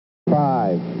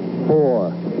5,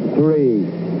 4, 3,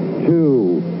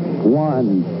 2,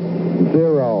 1,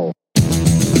 0.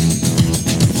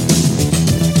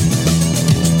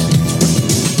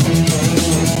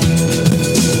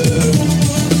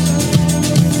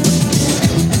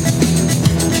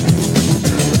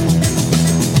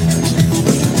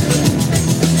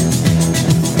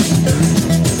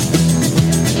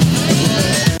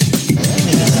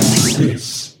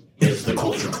 This is the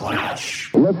Culture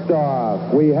Clash.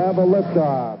 Liftoff. We have a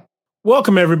liftoff.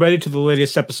 Welcome, everybody, to the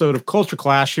latest episode of Culture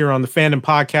Clash here on the Fandom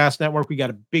Podcast Network. We got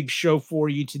a big show for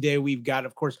you today. We've got,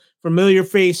 of course, familiar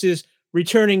faces,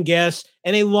 returning guests,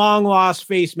 and a long-lost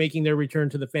face making their return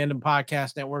to the Fandom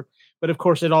Podcast Network. But, of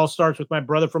course, it all starts with my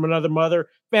brother from another mother,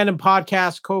 Fandom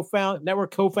Podcast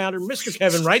Network co-founder, Mr.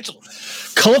 Kevin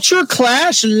Reitzel. Culture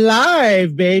Clash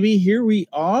Live, baby. Here we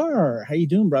are. How you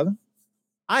doing, brother?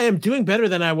 I am doing better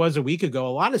than I was a week ago. A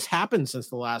lot has happened since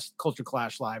the last Culture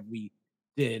Clash Live we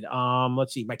did.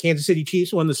 Let's see. My Kansas City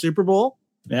Chiefs won the Super Bowl.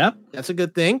 Yeah. That's a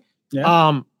good thing.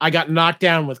 Yeah. I got knocked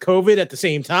down with COVID at the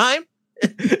same time.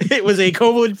 It was a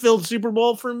COVID-filled Super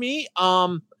Bowl for me.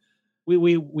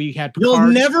 We had Picard. You'll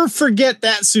never forget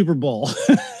that Super Bowl.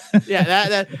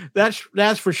 Yeah,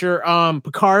 that's for sure.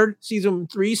 Picard season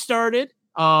 3 started.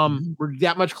 We're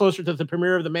that much closer to the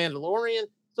premiere of The Mandalorian.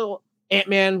 So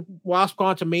Ant-Man, Wasp,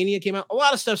 Quantumania came out. A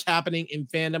lot of stuff's happening in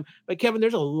fandom. But Kevin,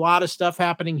 there's a lot of stuff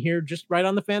happening here just right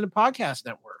on the Fandom Podcast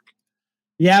Network.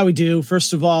 Yeah, we do.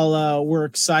 First of all, we're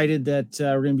excited that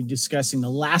we're going to be discussing The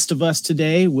Last of Us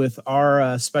today with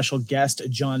our special guest,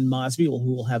 John Mosby, who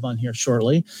we'll have on here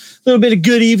shortly. A little bit of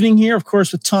good evening here, of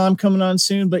course, with Tom coming on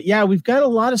soon. But yeah, we've got a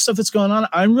lot of stuff that's going on.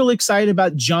 I'm really excited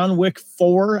about John Wick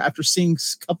 4 after seeing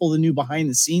a couple of the new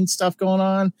behind-the-scenes stuff going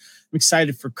on. I'm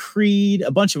excited for Creed,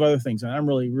 a bunch of other things. And I'm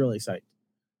really, really excited.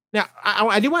 Now,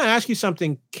 I do want to ask you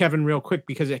something, Kevin, real quick,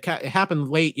 because it happened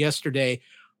late yesterday.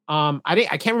 I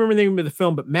can't remember the name of the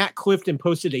film, but Matt Clifton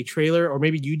posted a trailer, or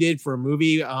maybe you did, for a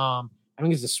movie. I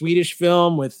think it's a Swedish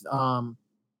film with a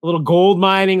little gold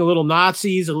mining, a little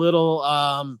Nazis, a little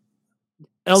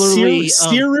elderly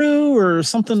Siru or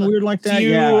something weird like that.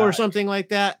 Yeah, or something like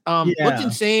that. Looked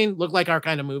insane. Looked like our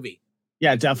kind of movie.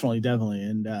 Yeah, definitely.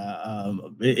 And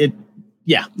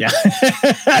yeah.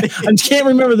 I can't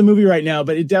remember the movie right now,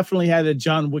 but it definitely had a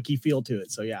John Wicky feel to it.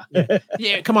 So yeah.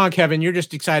 Yeah. Come on, Kevin. You're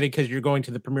just excited because you're going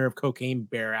to the premiere of Cocaine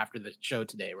Bear after the show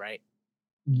today, right?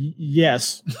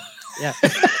 Yes. Yeah.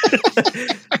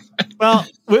 Well,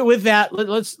 with that,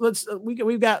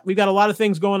 we've got a lot of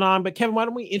things going on, but Kevin, why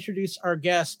don't we introduce our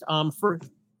guest?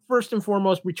 First and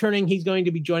foremost, returning, he's going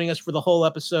to be joining us for the whole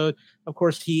episode. Of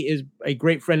course, he is a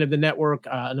great friend of the network,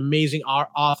 an amazing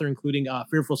author, including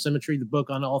Fearful Symmetry, the book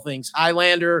on all things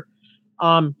Highlander.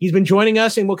 He's been joining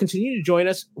us and will continue to join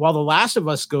us while The Last of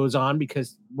Us goes on,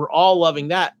 because we're all loving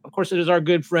that. Of course, it is our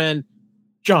good friend,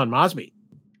 John Mosby.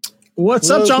 What's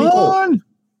up, John?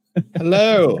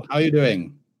 Hello. How are you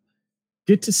doing?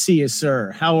 Good to see you,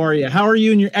 sir. How are you? How are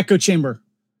you in your echo chamber?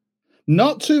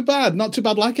 Not too bad. Not too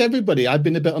bad. Like everybody, I've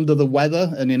been a bit under the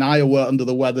weather, and in Iowa, under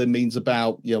the weather means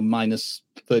about minus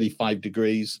 35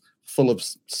 degrees, full of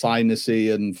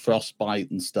sinusy and frostbite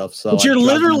and stuff. So but you're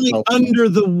literally under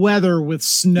the weather with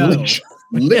snow.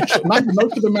 Literally,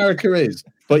 most of America is.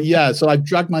 But yeah, so I've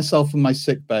dragged myself from my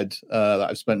sick bed that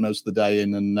I've spent most of the day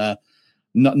in, and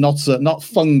not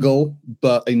fungal,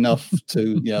 but enough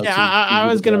to Yeah, I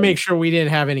was going to make sure we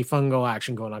didn't have any fungal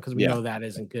action going on, because we know that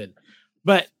isn't good.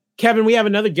 But Kevin, we have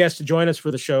another guest to join us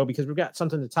for the show because we've got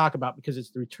something to talk about, because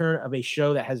it's the return of a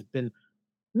show that has been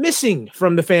missing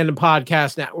from the Fandom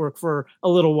Podcast Network for a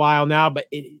little while now, but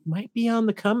it might be on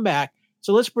the comeback.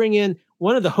 So let's bring in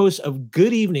one of the hosts of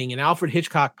Good Evening, an Alfred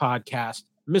Hitchcock podcast,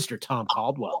 Mr. Tom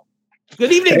Caldwell.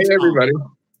 Good evening, Hey, Tom. everybody.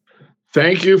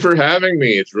 Thank you for having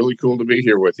me. It's really cool to be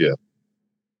here with you.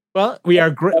 Well, we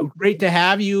are great to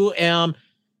have you.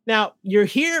 Now, you're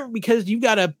here because you've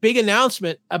got a big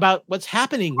announcement about what's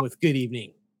happening with Good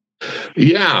Evening.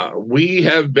 Yeah, we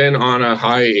have been on a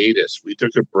hiatus. We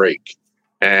took a break,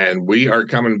 and we are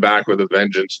coming back with a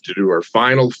vengeance to do our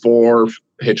final 4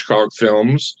 Hitchcock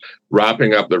films,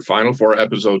 wrapping up their final 4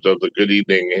 episodes of the Good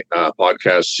Evening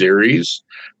podcast series.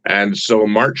 And so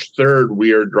March 3rd,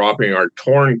 we are dropping our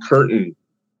Torn Curtain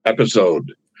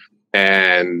episode.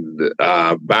 And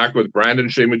back with Brandon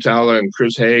Shea Mutala and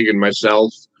Chris Haig and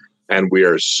myself. And we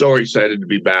are so excited to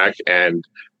be back and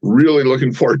really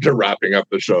looking forward to wrapping up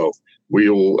the show. We've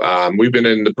been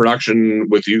in the production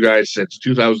with you guys since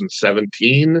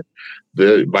 2017.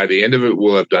 By the end of it,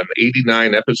 we'll have done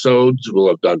 89 episodes. We'll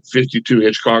have done 52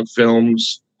 Hitchcock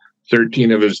films,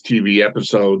 13 of his TV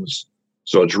episodes.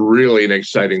 So it's really an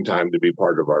exciting time to be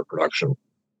part of our production.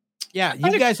 Yeah,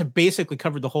 you guys have basically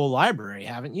covered the whole library,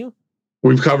 haven't you?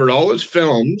 We've covered all his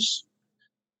films.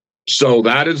 So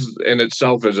that is in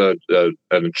itself is an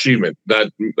achievement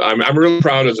that I'm really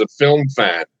proud as a film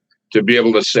fan to be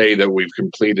able to say that we've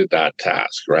completed that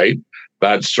task, right?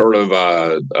 That's sort of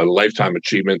a lifetime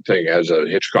achievement thing as a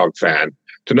Hitchcock fan,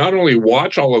 to not only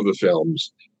watch all of the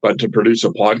films, but to produce a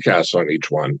podcast on each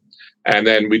one. And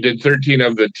then we did 13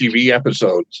 of the TV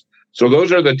episodes. So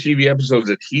those are the TV episodes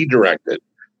that he directed,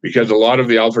 because a lot of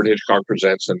the Alfred Hitchcock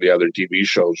Presents and the other TV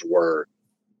shows were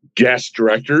guest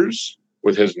directors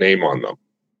with his name on them.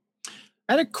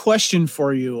 I had a question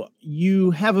for you. You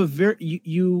have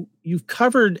you've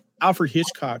covered Alfred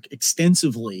Hitchcock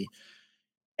extensively,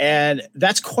 and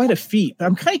that's quite a feat. But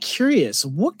I'm kind of curious,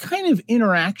 what kind of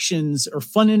interactions or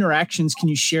fun interactions can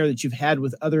you share that you've had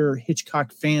with other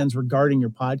Hitchcock fans regarding your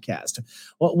podcast?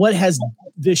 What has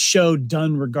this show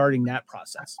done regarding that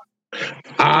process?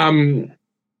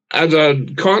 As a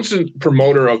constant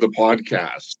promoter of the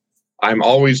podcast, I'm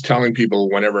always telling people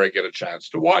whenever I get a chance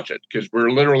to watch it, because we're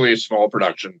literally a small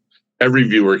production. Every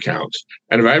viewer counts.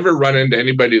 And if I ever run into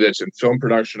anybody that's in film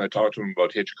production, I talk to them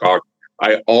about Hitchcock,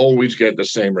 I always get the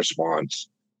same response.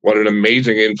 What an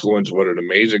amazing influence, what an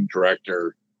amazing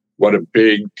director, what a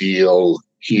big deal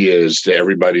he is to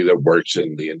everybody that works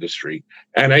in the industry.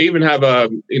 And I even have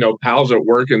pals at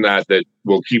work in that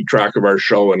will keep track of our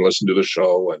show and listen to the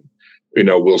show. And,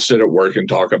 we'll sit at work and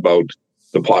talk about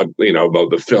the about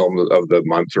the film of the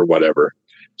month or whatever.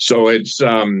 So it's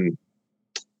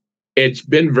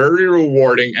been very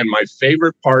rewarding. And my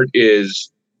favorite part is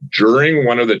during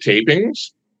one of the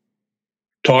tapings,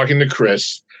 talking to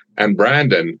Chris and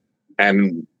Brandon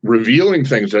and revealing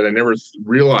things that I never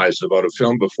realized about a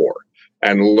film before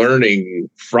and learning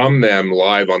from them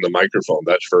live on the microphone.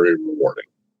 That's very rewarding.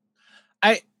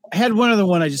 I had one other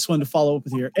one I just wanted to follow up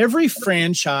with here. Every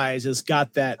franchise has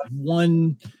got that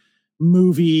one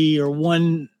movie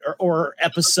or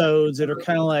episodes that are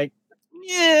kind of like,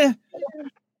 yeah,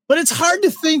 but it's hard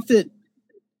to think that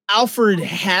Alfred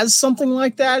has something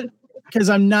like that, because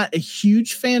I'm not a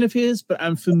huge fan of his, but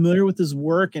I'm familiar with his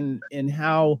work and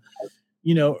how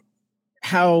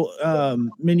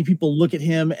many people look at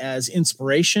him as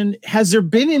inspiration. Has there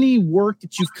been any work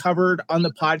that you've covered on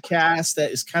the podcast that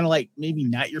is kind of like maybe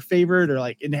not your favorite, or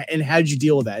like, and how did you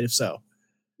deal with that, if so?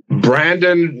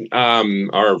 Brandon,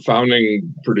 our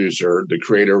founding producer, the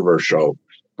creator of our show,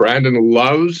 Brandon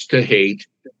loves to hate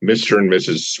Mr. and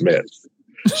Mrs. Smith.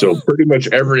 So pretty much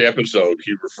every episode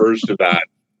he refers to that.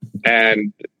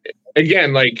 And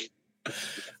again, like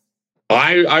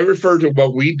I refer to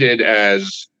what we did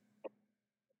as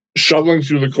shoveling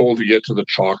through the coal to get to the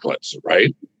chocolates,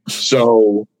 right?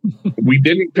 So we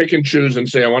didn't pick and choose and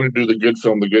say, I want to do the good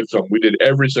film. We did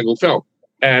every single film.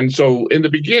 And so in the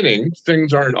beginning,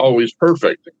 things aren't always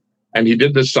perfect. And he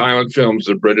did the silent films,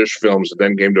 the British films, and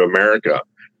then came to America.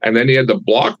 And then he had the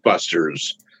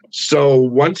blockbusters. So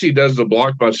once he does the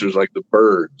blockbusters like The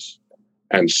Birds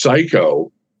and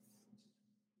Psycho,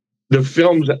 the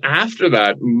films after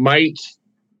that might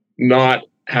not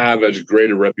have as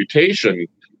great a reputation,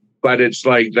 but it's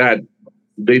like that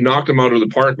they knocked him out of the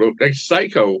park. Like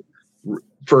Psycho,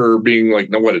 for being like,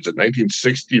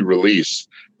 1960 release,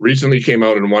 recently came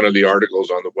out in one of the articles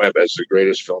on the web as the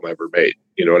greatest film ever made.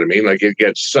 You know what I mean? Like, it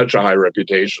gets such a high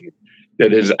reputation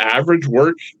that his average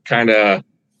work kind of,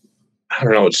 I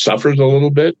don't know, it suffers a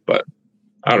little bit, but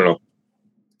I don't know.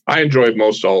 I enjoyed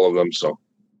most all of them. So,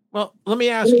 well, let me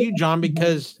ask you, John,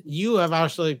 because you have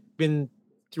actually been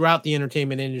throughout the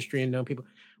entertainment industry and know people.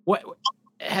 What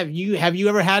have you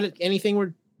ever had anything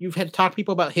where you've had to talk to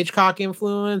people about Hitchcock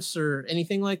influence or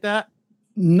anything like that?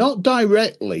 Not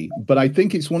directly, but I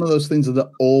think it's one of those things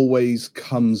that always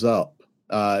comes up.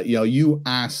 You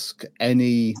ask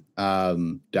any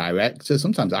director,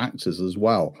 sometimes actors as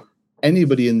well,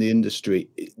 anybody in the industry,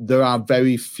 there are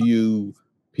very few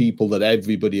people that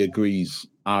everybody agrees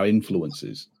are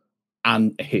influences.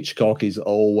 And Hitchcock is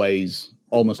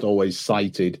almost always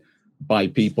cited by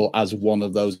people as one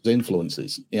of those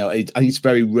influences. It's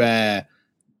very rare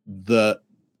that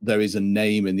there is a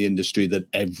name in the industry that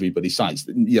everybody cites.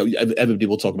 Everybody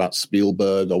will talk about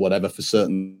Spielberg or whatever for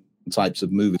certain types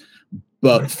of movies,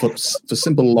 but for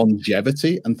simple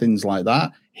longevity and things like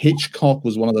that, Hitchcock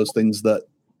was one of those things that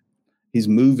his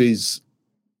movies,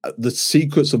 the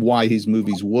secrets of why his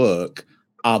movies work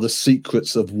are the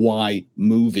secrets of why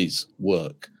movies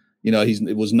work.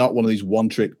 It was not one of these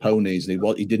one-trick ponies.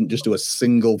 He didn't just do a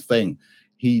single thing.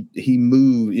 He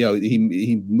moved,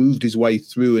 he moved his way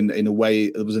through in a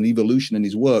way. There was an evolution in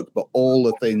his work, but all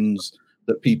the things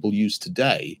that people use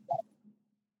today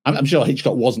I'm sure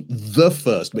Hitchcock wasn't the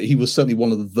first, but he was certainly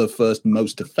one of the first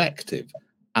most effective.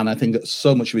 And I think that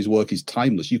so much of his work is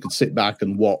timeless. You could sit back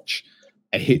and watch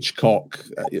a Hitchcock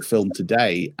film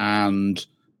today, and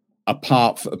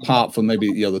apart from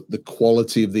maybe the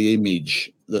quality of the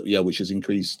image that which has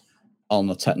increased on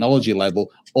the technology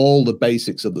level, all the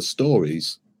basics of the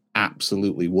stories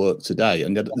absolutely work today.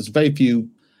 And there's very few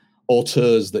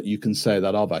auteurs that you can say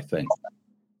that of, I think.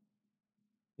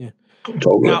 Yeah.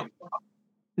 Totally.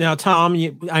 Now, Tom,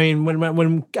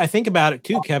 when I think about it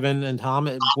too, Kevin and Tom,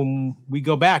 when we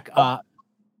go back,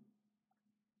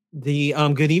 the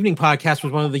Good Evening podcast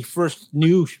was one of the first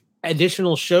new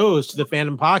additional shows to the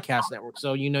Fandom Podcast Network.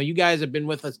 So, you guys have been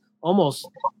with us almost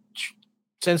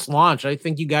since launch. I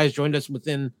think you guys joined us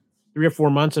within 3 or 4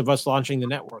 months of us launching the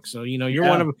network. So, you're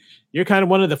kind of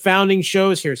one of the founding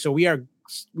shows here. So we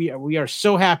are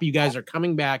so happy you guys are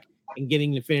coming back and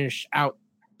getting to finish out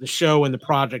the show and the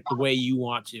project the way you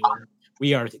want to. And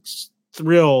we are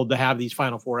thrilled to have these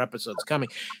final 4 episodes coming.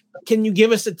 Can you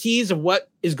give us a tease of what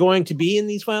is going to be in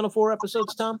these final 4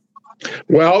 episodes, Tom?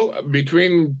 Well,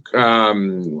 between,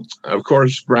 of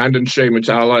course, Brandon Shea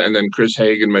Matala and then Chris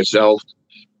Haig and myself,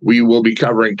 we will be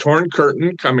covering Torn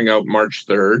Curtain coming out March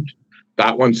 3rd.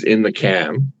 That one's in the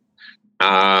can.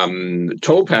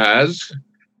 Topaz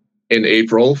in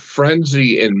April,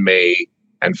 Frenzy in May,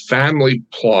 and Family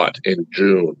Plot in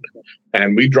June.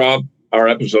 And we drop our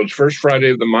episodes first Friday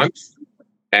of the month.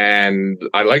 And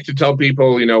I like to tell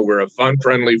people, we're a fun,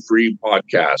 friendly, free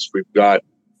podcast. We've got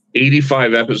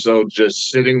 85 episodes just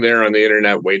sitting there on the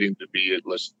internet waiting to be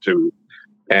listened to.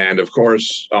 And of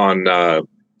course, on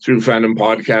through Fandom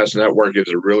Podcast Network is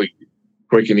a really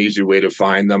quick and easy way to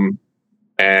find them.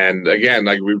 And again,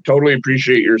 we totally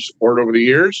appreciate your support over the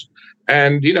years.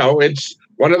 And, it's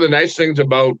one of the nice things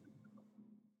about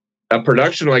a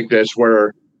production like this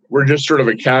where we're just sort of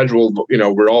a casual,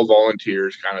 we're all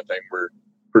volunteers kind of thing. We're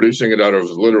producing it out of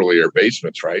literally our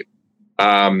basements, right?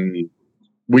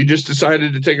 We just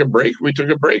decided to take a break. We took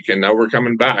a break and now we're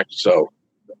coming back. So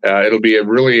it'll be a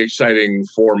really exciting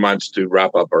 4 months to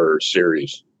wrap up our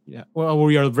series. Yeah, well,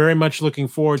 we are very much looking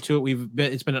forward to it.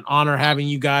 It's been an honor having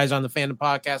you guys on the Fandom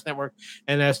Podcast Network.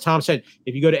 And as Tom said,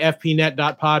 if you go to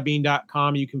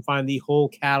fpnet.podbean.com, you can find the whole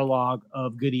catalog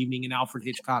of Good Evening and Alfred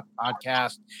Hitchcock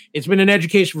podcast. It's been an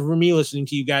education for me listening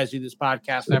to you guys do this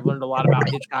podcast. And I've learned a lot about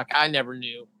Hitchcock I never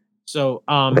knew. So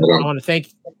I want to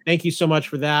thank you so much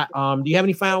for that. Do you have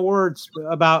any final words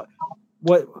about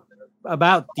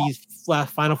these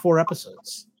final 4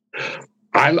 episodes?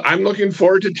 I'm looking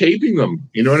forward to taping them.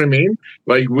 You know what I mean?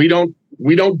 We don't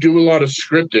do a lot of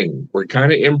scripting. We're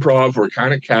kind of improv. We're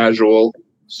kind of casual.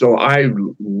 So I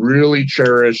really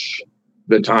cherish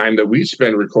the time that we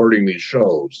spend recording these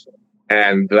shows.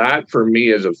 And that for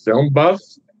me as a film buff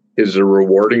is a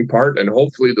rewarding part. And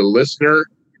hopefully the listener,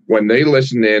 when they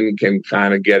listen in, can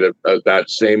kind of get that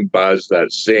same buzz,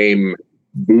 that same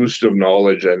boost of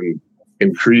knowledge and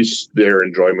increase their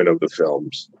enjoyment of the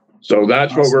films. So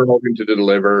that's awesome. What we're hoping to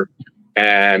deliver.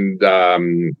 And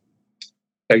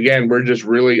again, we're just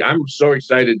I'm so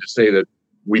excited to say that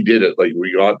we did it.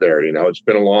 We got there, it's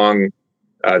been a long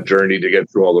journey to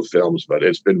get through all the films, but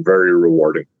it's been very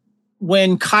rewarding.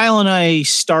 When Kyle and I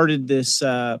started this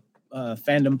Fandom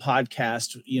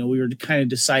podcast, we were kind of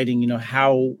deciding,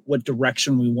 what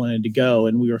direction we wanted to go.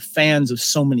 And we were fans of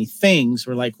so many things.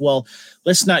 We're like, well,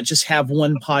 let's not just have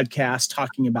one podcast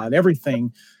talking about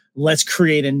everything. Let's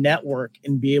create a network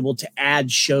and be able to add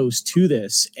shows to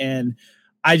this. And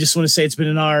I just want to say it's been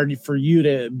an honor for you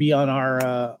to be on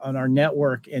our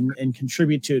network and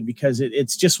contribute to it, because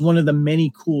it's just one of the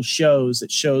many cool shows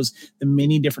that shows the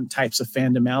many different types of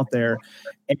fandom out there.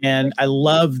 And I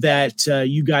love that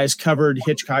you guys covered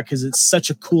Hitchcock, because it's such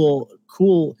a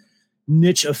cool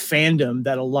niche of fandom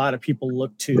that a lot of people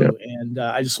look to. Yeah. And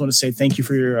I just want to say thank you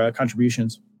for your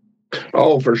contributions.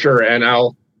 Oh, for sure. And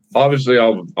I'll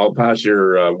pass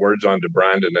your words on to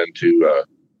Brandon and to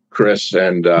Chris.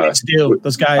 And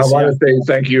those guys. I want to say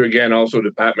thank you again also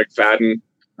to Pat McFadden,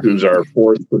 who's our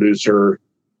 4th producer,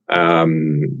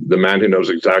 the man who knows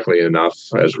exactly enough,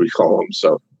 as we call him.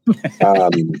 So,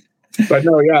 but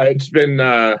no, yeah, it's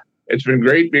been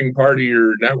great being part of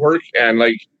your network. And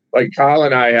like Kyle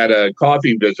and I had a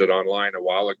coffee visit online a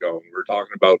while ago, and we're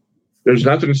talking about there's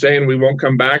nothing saying we won't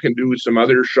come back and do some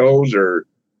other shows or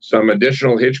some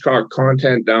additional Hitchcock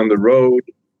content down the road.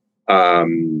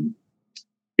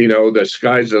 The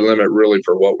sky's the limit really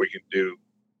for what we can do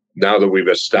now that we've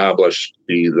established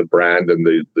the brand and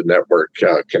the network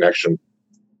connection.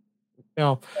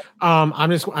 I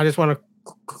just want to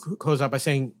close out by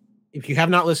saying, if you have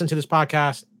not listened to this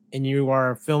podcast, and you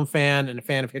are a film fan and a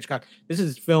fan of Hitchcock, this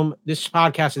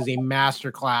podcast is a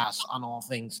masterclass on all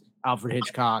things Alfred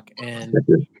Hitchcock, and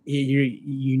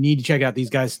you need to check out.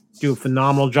 These guys do a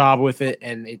phenomenal job with it,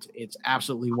 and it's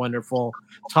absolutely wonderful.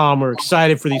 Tom, we're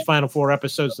excited for these final 4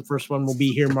 episodes. The first one will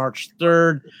be here March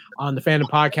 3rd on the Fandom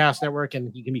Podcast Network,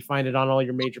 and you can find it on all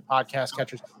your major podcast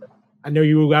catchers. I know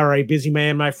you are a busy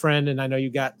man, my friend, and I know you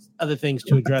got other things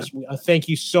to address. Thank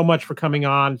you so much for coming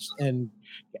on and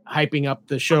hyping up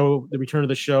the show, the return of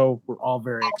the show. We're all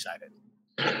very excited.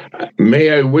 May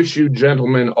I wish you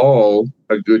gentlemen all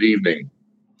a good evening.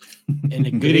 And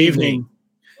a good evening.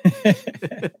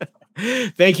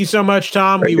 Thank you so much,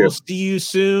 Tom. We will see you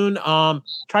soon.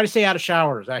 Try to stay out of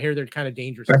showers. I hear they're kind of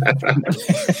dangerous.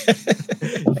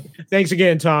 Thanks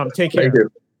again, Tom. Take care. Thank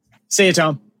you. See you,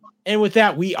 Tom. And with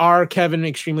that, we are, Kevin,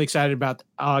 extremely excited about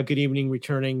Good Evening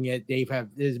returning.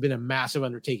 There's been a massive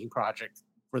undertaking project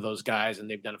for those guys, and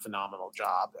they've done a phenomenal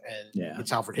job. And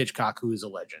it's Alfred Hitchcock, who is a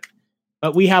legend.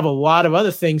 But we have a lot of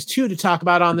other things, too, to talk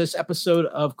about on this episode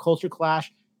of Culture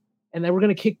Clash. And then we're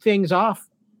going to kick things off.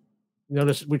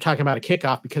 Notice we're talking about a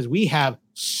kickoff because we have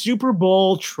Super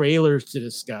Bowl trailers to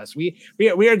discuss. We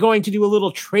are going to do a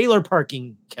little trailer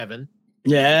parking, Kevin.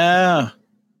 Yeah.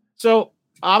 So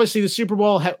obviously the Super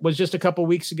Bowl was just a couple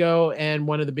weeks ago, and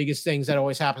one of the biggest things that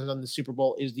always happens on the Super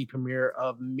Bowl is the premiere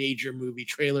of major movie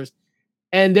trailers.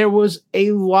 And there was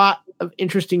a lot of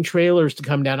interesting trailers to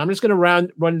come down. I'm just going to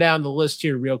run down the list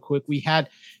here real quick. We had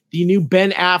the new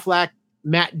Ben Affleck,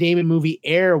 Matt Damon movie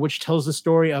Air, which tells the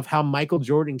story of how Michael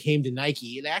Jordan came to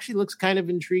Nike. It actually looks kind of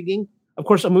intriguing. Of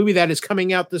course, a movie that is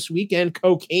coming out this weekend,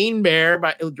 Cocaine Bear,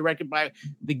 directed by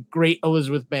the great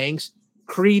Elizabeth Banks.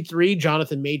 Creed 3,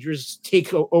 Jonathan Majors'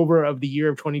 takeover of the year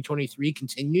of 2023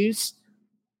 continues.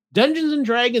 Dungeons and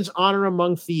Dragons: Honor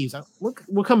Among Thieves.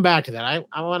 We'll come back to that.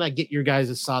 I want to get your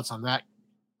guys' thoughts on that.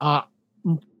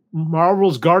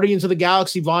 Marvel's Guardians of the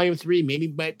Galaxy Volume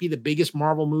 3 might be the biggest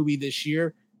Marvel movie this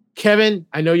year. Kevin,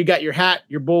 I know you got your hat,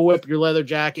 your bullwhip, your leather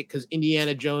jacket because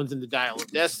Indiana Jones and the Dial of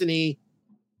Destiny.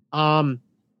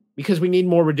 Because we need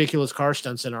more ridiculous car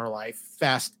stunts in our life.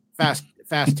 Fast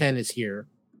 10 is here.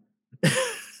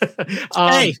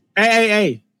 Hey!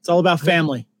 It's all about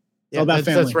family. It's all about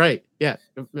family. That's right. Yeah.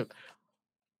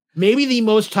 Maybe the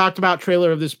most talked about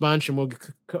trailer of this bunch, and we'll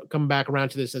come back around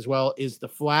to this as well, is The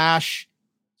Flash,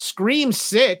 Scream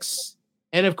 6,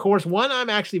 and of course, one I'm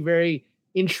actually very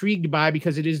intrigued by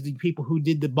because it is the people who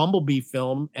did the Bumblebee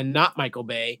film and not Michael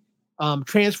Bay,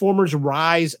 Transformers: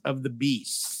 Rise of the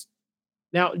Beasts.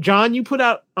 Now, John, you put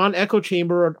out on Echo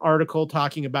Chamber an article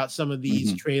talking about some of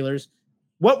these trailers.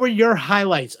 What were your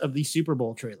highlights of the Super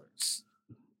Bowl trailers?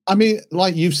 I mean,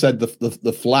 like you said,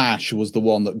 the Flash was the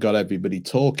one that got everybody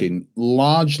talking,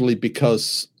 largely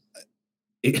because,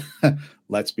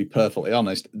 let's be perfectly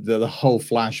honest, the whole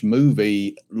Flash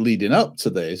movie leading up to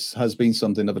this has been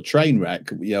something of a train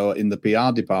wreck, in the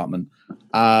PR department.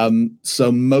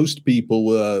 So most people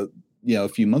were, a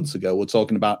few months ago, were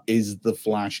talking about, is the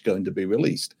Flash going to be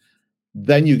released?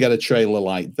 Then you get a trailer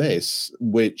like this,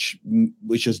 which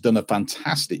has done a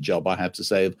fantastic job, I have to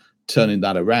say, of turning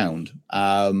that around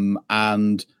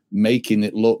and making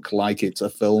it look like it's a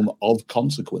film of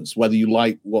consequence. Whether you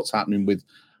like what's happening with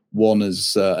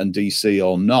Warner's and DC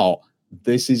or not,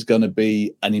 this is going to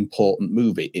be an important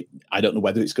movie. I don't know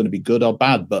whether it's going to be good or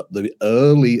bad, but the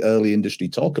early industry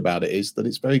talk about it is that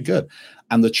it's very good.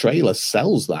 And the trailer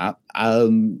sells that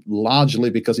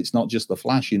largely because it's not just the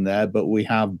Flash in there, but we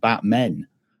have Batman.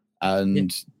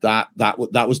 And that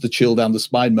was the chill down the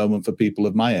spine moment for people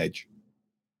of my age.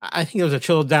 I think it was a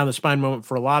chill down the spine moment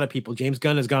for a lot of people. James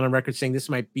Gunn has gone on record saying this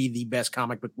might be the best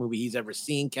comic book movie he's ever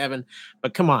seen, Kevin.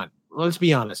 But come on, let's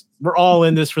be honest. We're all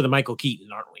in this for the Michael Keaton,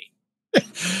 aren't we?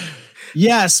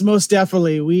 Yes, most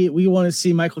definitely. We want to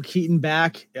see Michael Keaton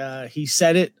back. He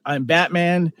said it. I'm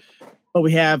Batman. But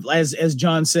we have, as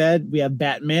John said, we have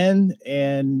Batman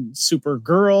and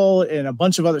Supergirl and a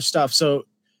bunch of other stuff. So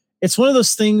it's one of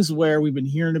those things where we've been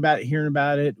hearing about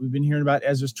it. We've been hearing about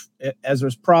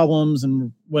Ezra's problems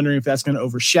and wondering if that's going to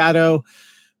overshadow.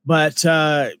 But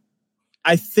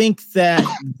I think that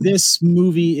this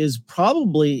movie is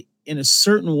probably, in a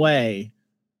certain way,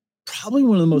 probably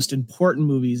one of the most important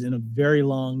movies in a very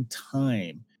long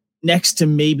time. Next to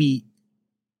maybe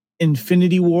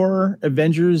Infinity War,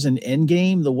 Avengers, and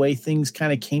Endgame, the way things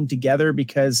kind of came together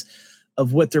because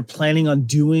of what they're planning on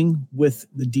doing with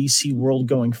the DC world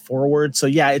going forward. So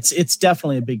yeah, it's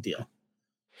definitely a big deal.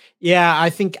 Yeah, I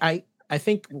think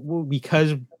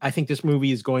because I think this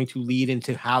movie is going to lead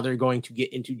into how they're going to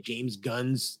get into James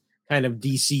Gunn's kind of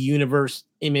DC universe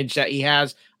image that he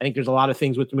has. I think there's a lot of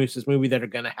things with this movie that are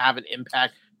going to have an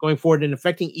impact going forward and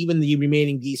affecting even the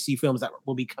remaining DC films that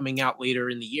will be coming out later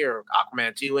in the year.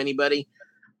 Aquaman 2, anybody?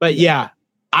 But yeah,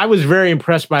 I was very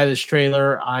impressed by this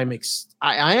trailer. I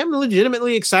am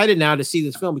legitimately excited now to see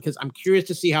this film because I'm curious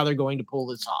to see how they're going to pull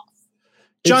this off.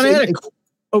 John,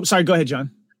 sorry, go ahead,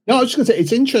 John. No, I was just going to say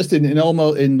it's interesting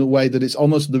in the way that it's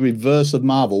almost the reverse of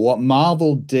Marvel. What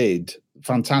Marvel did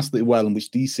fantastically well, and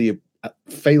which DC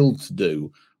failed to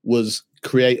do, was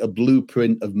create a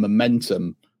blueprint of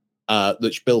momentum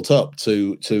that's built up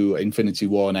to Infinity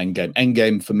War and Endgame.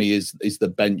 Endgame for me is the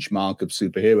benchmark of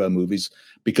superhero movies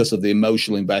because of the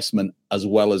emotional investment as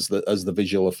well as the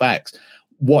visual effects.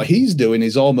 What he's doing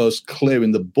is almost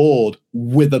clearing the board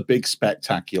with a big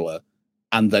spectacular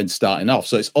and then starting off.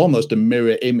 So it's almost a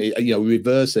mirror image,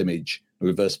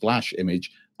 reverse flash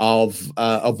image of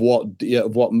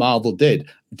what Marvel did.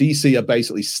 DC are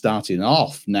basically starting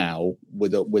off now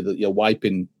with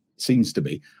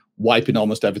wiping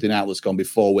almost everything out that's gone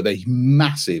before with a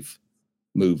massive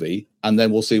movie, and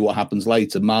then we'll see what happens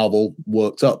later. Marvel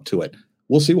worked up to it.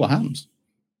 We'll see what happens.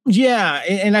 Yeah,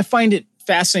 and I find it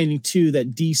fascinating too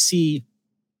that DC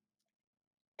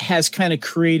has kind of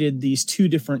created these two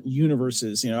different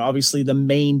universes. Obviously the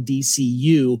main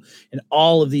DCU, and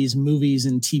all of these movies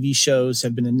and TV shows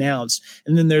have been announced.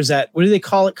 And then there's that, what do they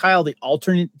call it, Kyle? The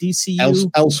alternate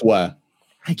DCU? Elsewhere.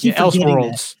 I keep forgetting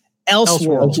that.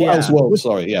 Elseworlds. Yeah. Elseworlds,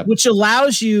 sorry, yeah. Which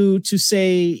allows you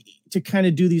to kind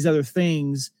of do these other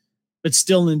things, but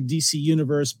still in the DC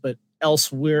universe, but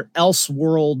elsewhere,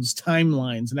 Elseworlds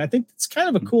timelines. And I think it's kind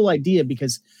of a cool idea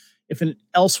because if an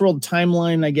Elseworld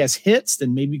timeline, I guess, hits,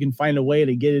 then maybe you can find a way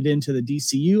to get it into the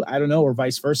DCU. I don't know, or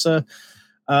vice versa.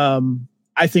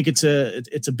 I think it's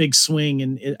a big swing,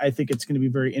 and I think it's going to be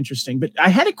very interesting. But I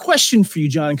had a question for you,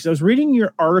 John, because I was reading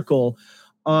your article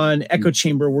on Echo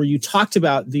Chamber where you talked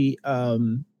about the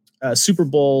Super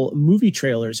Bowl movie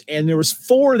trailers, and there was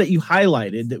 4 that you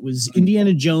highlighted. That was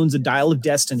Indiana Jones: A Dial of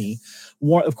Destiny,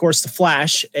 of course, The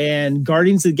Flash, and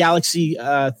Guardians of the Galaxy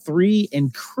 3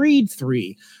 and Creed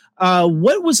 3.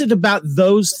 What was it about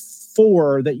those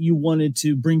 4 that you wanted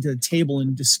to bring to the table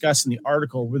and discuss in the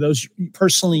article? Were those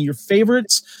personally your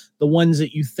favorites? The ones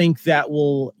that you think that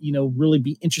will, really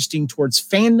be interesting towards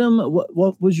fandom?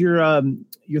 What was your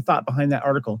thought behind that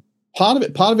article? Part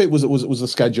of it was the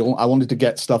schedule. I wanted to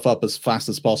get stuff up as fast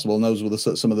as possible, and those were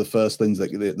some of the first things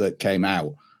that came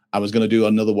out. I was going to do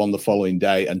another one the following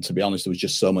day, and to be honest, there was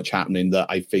just so much happening that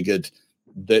I figured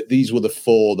that these were the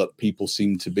 4 that people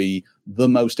seem to be the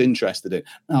most interested in.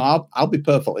 Now, I'll be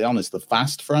perfectly honest. The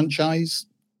Fast franchise,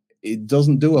 it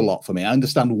doesn't do a lot for me. I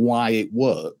understand why it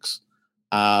works,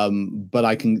 but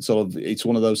I can it's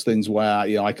one of those things where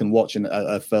I can watch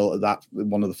a film, that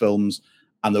one of the films,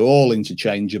 and they're all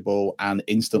interchangeable and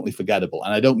instantly forgettable.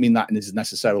 And I don't mean that is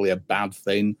necessarily a bad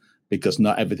thing, because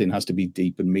not everything has to be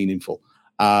deep and meaningful.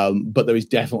 But there is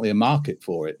definitely a market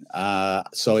for it.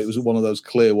 So it was one of those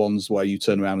clear ones where you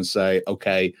turn around and say,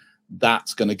 okay,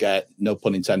 that's going to get, no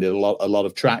pun intended, a lot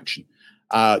of traction.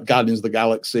 Guardians of the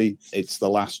Galaxy, it's the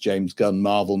last James Gunn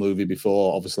Marvel movie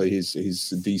before obviously his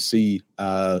DC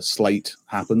slate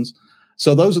happens.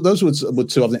 So those were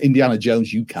 2 of them. Indiana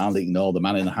Jones, you can't ignore. The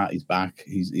Man in the Hat is back.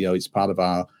 He's it's part of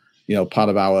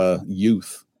our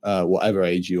youth, whatever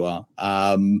age you are.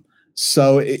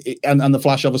 So and the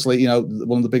Flash, obviously,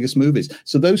 one of the biggest movies.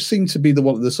 So those seem to be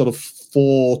the sort of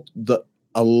 4 that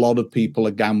a lot of people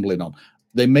are gambling on.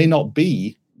 They may not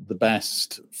be the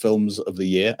best films of the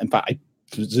year. In fact,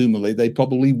 presumably they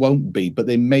probably won't be, but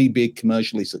they may be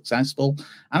commercially successful.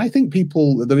 And I think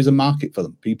there is a market for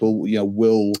them. People,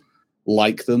 will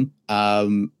like them.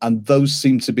 And those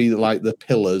seem to be like the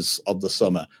pillars of the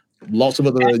summer. Lots of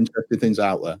other interesting things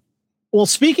out there. Well,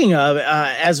 speaking of,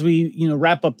 as we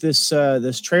wrap up this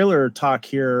trailer talk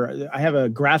here, I have a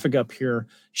graphic up here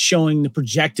showing the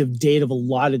projected date of a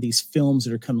lot of these films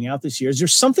that are coming out this year. Is there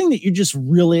something that you're just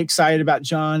really excited about,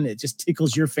 John? It just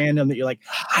tickles your fandom that you're like,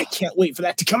 I can't wait for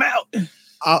that to come out.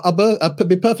 I'll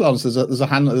be perfectly honest. There's a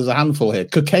handful here.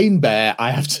 Cocaine Bear,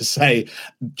 I have to say,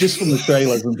 just from the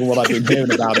trailers and from what I've been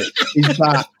hearing about it,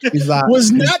 is that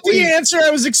was not the answer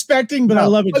I was expecting, but I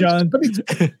love it, John.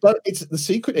 But it's the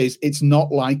secret is it's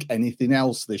not like anything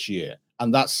else this year,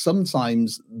 and that's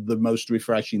sometimes the most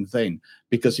refreshing thing,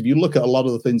 because if you look at a lot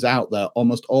of the things out there,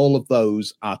 almost all of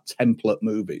those are template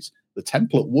movies. The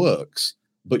template works,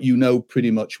 but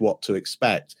pretty much what to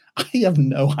expect. I have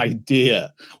no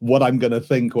idea what I'm going to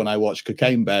think when I watch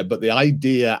Cocaine Bear, but the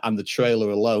idea and the trailer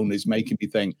alone is making me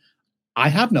think, I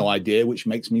have no idea, which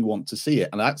makes me want to see it.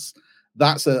 And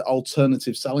that's an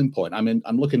alternative selling point. I mean,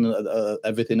 I'm looking at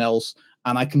everything else,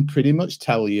 and I can pretty much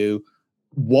tell you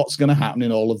what's going to happen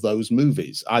in all of those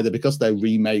movies, either because they're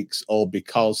remakes or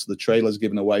because the trailer's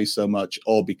given away so much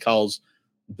or because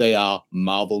they are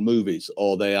Marvel movies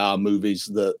or they are movies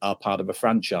that are part of a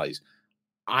franchise.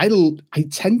 I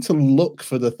tend to look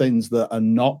for the things that are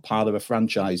not part of a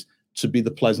franchise to be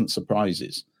the pleasant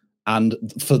surprises. And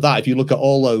for that, if you look at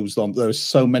all those, there are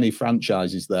so many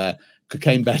franchises there.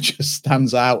 Cocaine Bear just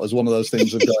stands out as one of those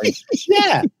things of going,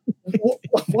 yeah,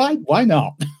 why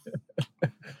not?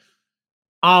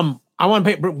 I want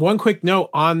to pay one quick note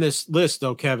on this list,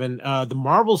 though, Kevin. The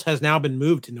Marvels has now been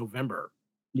moved to November.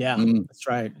 Yeah, that's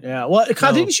right. Yeah. Well,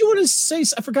 didn't you want to say?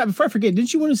 I forgot. Before I forget,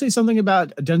 didn't you want to say something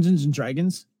about Dungeons and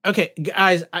Dragons? Okay,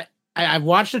 guys, I've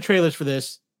watched the trailers for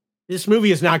this. This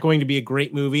movie is not going to be a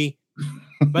great movie,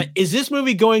 but is this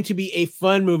movie going to be a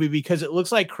fun movie? Because it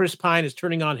looks like Chris Pine is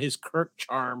turning on his Kirk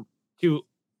charm to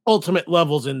ultimate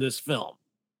levels in this film.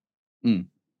 I'm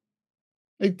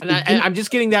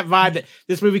just getting that vibe that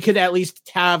this movie could at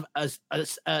least have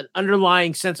an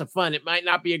underlying sense of fun. It might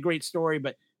not be a great story,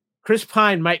 but Chris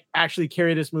Pine might actually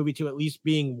carry this movie to at least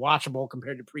being watchable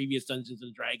compared to previous Dungeons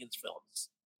and Dragons films.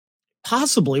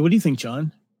 Possibly. What do you think,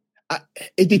 John?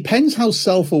 It depends how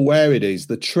self-aware it is.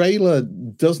 The trailer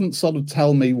doesn't sort of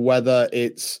tell me whether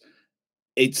it's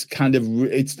kind of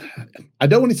I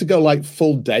don't want it to go like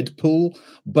full Deadpool,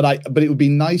 but it would be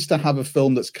nice to have a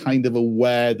film that's kind of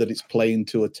aware that it's playing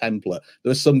to a template.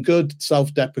 There are some good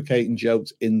self-deprecating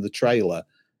jokes in the trailer.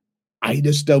 I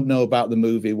just don't know about the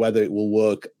movie, whether it will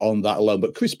work on that alone.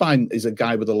 But Chris Pine is a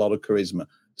guy with a lot of charisma.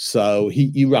 So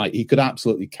you're right, he could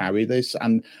absolutely carry this.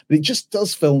 But it just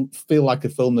does feel like a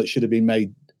film that should have been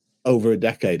made over a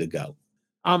decade ago.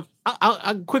 A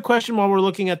quick question while we're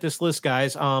looking at this list,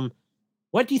 guys.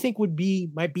 What do you think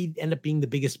might end up being the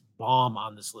biggest bomb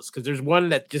on this list? Because there's one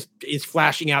that just is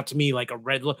flashing out to me like a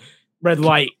red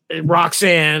light,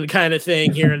 Roxanne kind of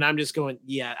thing here, and I'm just going,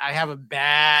 yeah, I have a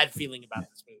bad feeling about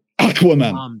this movie.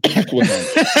 Aquaman.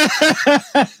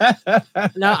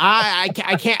 No,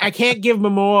 I can't give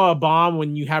Momoa a bomb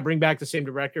when you bring back the same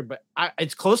director, but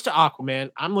it's close to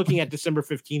Aquaman. I'm looking at December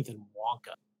 15th in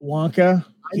Wonka.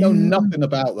 I know nothing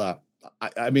about that.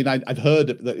 I mean, I've heard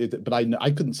that, but I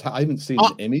haven't seen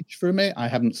an image from it. I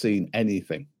haven't seen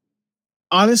anything.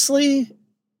 Honestly,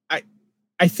 I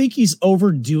think he's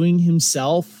overdoing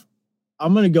himself.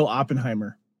 I'm going to go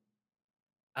Oppenheimer.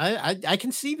 I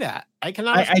can see that. I can.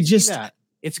 See that.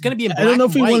 It's going to be. I don't know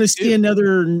if we want to see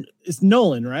another. It's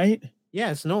Nolan, right? Yeah,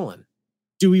 it's Nolan.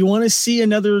 Do we want to see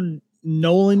another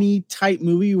Nolan-y type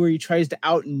movie where he tries to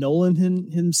out Nolan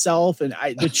himself? And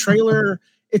the trailer.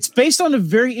 It's based on a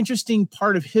very interesting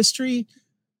part of history,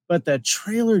 but the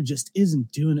trailer just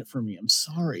isn't doing it for me. I'm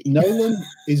sorry. Nolan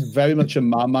is very much a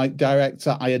Marmite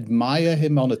director. I admire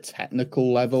him on a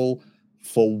technical level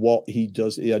for what he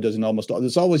does. He does in almost.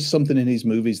 There's always something in his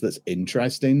movies that's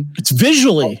interesting. It's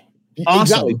visually awesome.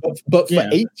 Exactly. But for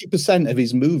 80% of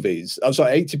his movies,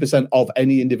 80% of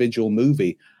any individual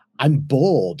movie, I'm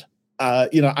bored.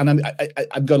 And I'm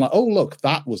going like, oh, look,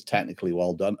 that was technically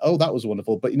well done. Oh, that was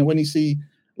wonderful. But when you see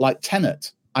like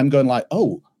Tenet, I'm going like,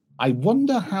 oh, I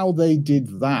wonder how they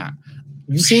did that.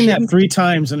 You've seen that 3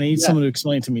 times, and I need someone to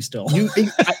explain to me still.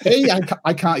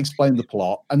 I can't explain the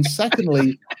plot. And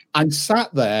secondly, I'm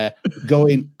sat there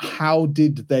going, how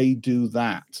did they do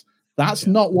that? That's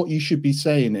not what you should be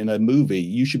saying in a movie.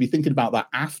 You should be thinking about that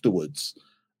afterwards,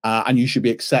 and you should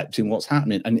be accepting what's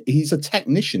happening. And he's a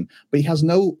technician, but he has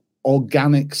no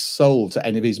organic soul to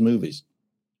any of his movies.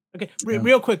 Okay,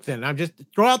 real quick then. I'm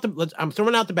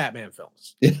throwing out the Batman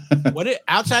films.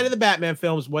 Outside of the Batman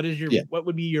films, what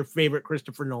would be your favorite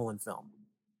Christopher Nolan film?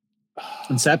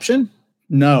 Inception?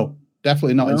 No,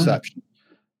 definitely not Inception.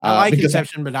 I like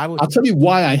Inception, but I'll tell you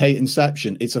why I hate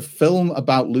Inception. It's a film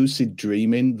about lucid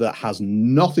dreaming that has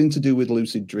nothing to do with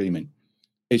lucid dreaming.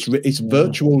 It's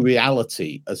virtual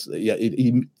reality.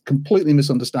 He completely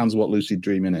misunderstands what lucid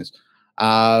dreaming is.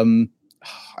 I'm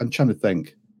trying to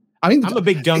think. I mean, I'm a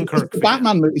big Dunkirk fan.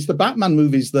 It's the Batman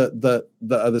movies that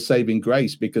are the saving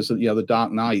grace, because the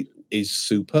Dark Knight is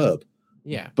superb.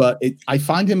 Yeah, but I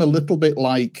find him a little bit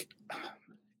like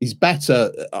he's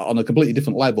better on a completely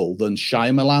different level than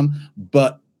Shyamalan,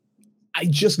 but I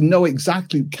just know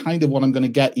exactly kind of what I'm going to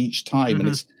get each time,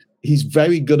 and he's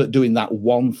very good at doing that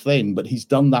one thing, but he's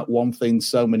done that one thing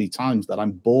so many times that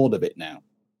I'm bored of it now.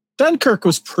 Dunkirk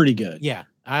was pretty good. Yeah.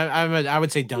 I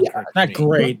would say Dunkirk. Not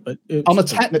great, but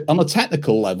on a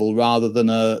technical level rather than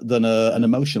an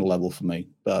emotional level for me.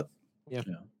 But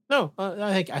no,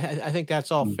 I think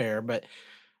that's all fair. But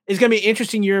it's going to be an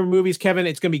interesting year of movies, Kevin.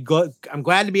 It's going to be good. I'm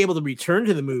glad to be able to return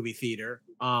to the movie theater.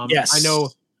 Yes, I know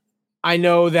I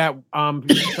know that some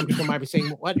people might be saying,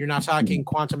 "What? You're not talking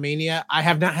Quantumania?" I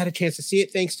have not had a chance to see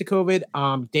it thanks to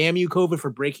COVID. Damn you, COVID, for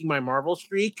breaking my Marvel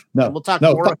streak. No, we'll talk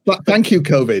no. more. Thank you,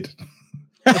 COVID.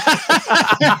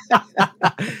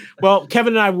 Well,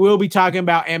 Kevin and I will be talking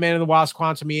about Ant-Man and the Wasp: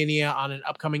 Quantumania on an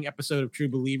upcoming episode of True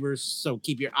Believers. So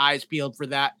keep your eyes peeled for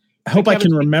that. I hope I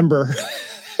can remember.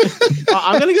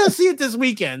 I'm gonna go see it this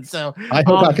weekend. So I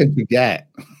hope I can forget.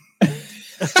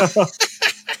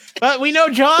 But we know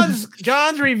John's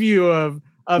review of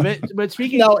it. But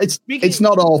it's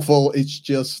not awful. It's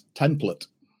just template.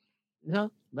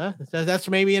 No, that's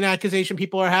maybe an accusation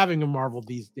people are having of Marvel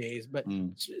these days. But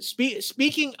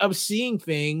speaking of seeing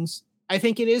things, I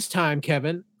think it is time,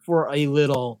 Kevin, for a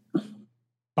little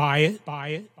buy it,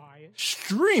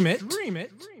 stream it,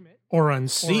 or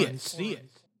unsee it.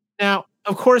 Now,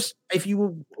 of course, if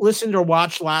you listened or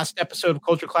watched last episode of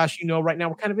Culture Clash, you know right now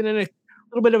we're kind of in a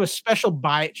little bit of a special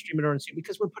buy it, stream it, or unsee it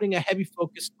because we're putting a heavy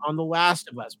focus on The Last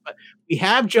of Us. But we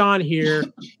have John here,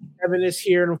 Kevin is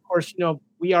here, and of course,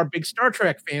 we are big Star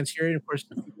Trek fans here, and of course,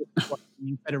 the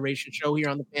New Federation show here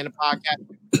on the Panda Podcast.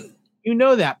 You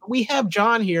know that. But we have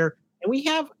John here, and we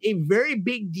have a very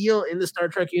big deal in the Star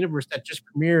Trek universe that just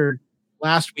premiered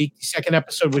last week. The second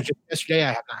episode was just yesterday. I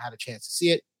have not had a chance to see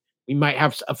it. We might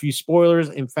have a few spoilers.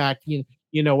 In fact, you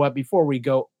know what? Before we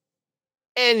go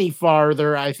any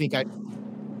farther, I think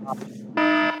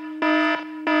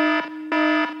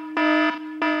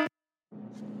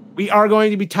we are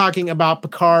going to be talking about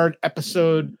Picard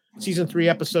season 3,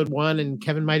 episode 1, and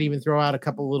Kevin might even throw out a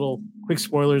couple little quick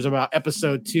spoilers about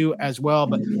episode 2 as well.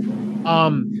 But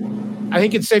I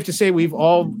think it's safe to say we've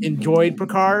all enjoyed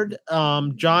Picard.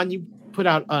 John, you put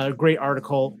out a great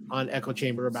article on Echo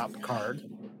Chamber about Picard.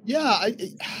 Yeah,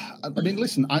 I mean,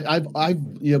 listen, I've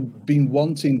been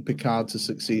wanting Picard to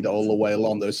succeed all the way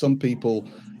along. There are some people,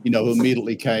 who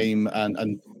immediately came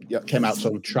and came out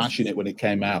sort of trashing it when it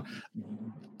came out.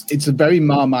 It's a very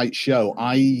Marmite show.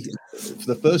 For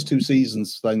the first 2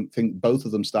 seasons, I think both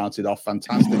of them started off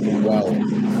fantastically well,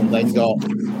 and then got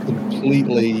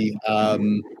completely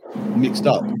mixed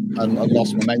up and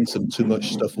lost momentum. Too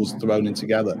much stuff was thrown in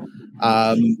together.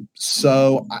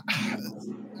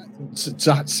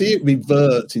 To see it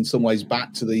revert in some ways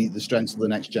back to the strengths of the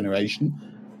Next Generation,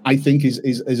 I think is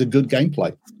a good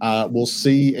gameplay. We'll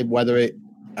see whether it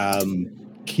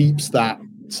keeps that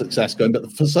success going, but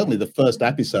certainly the first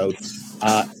episode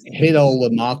hit all the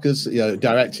markers.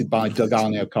 Directed by Doug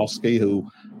Arniokoski, who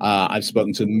I've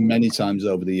spoken to many times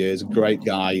over the years, a great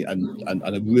guy and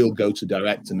a real go-to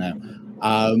director now.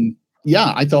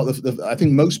 I thought I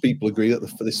think most people agree that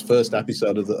for this first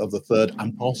episode of the third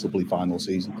and possibly final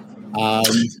season,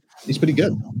 it's pretty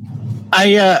good.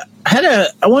 I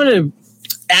wanted to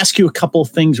ask you a couple of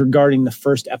things regarding the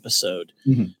first episode,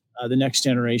 The Next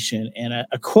Generation, and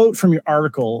a quote from your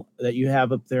article that you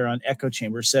have up there on Echo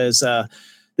Chamber says, "The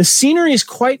scenery is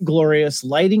quite glorious,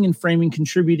 lighting and framing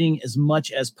contributing as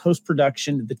much as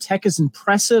post-production. The tech is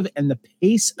impressive, and the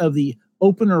pace of the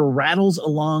opener rattles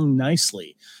along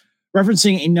nicely."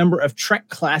 Referencing a number of Trek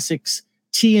classics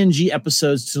TNG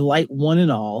episodes to delight one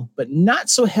and all, but not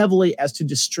so heavily as to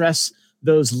distress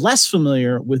those less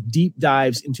familiar with deep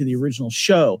dives into the original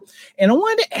show. And I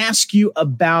wanted to ask you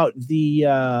about the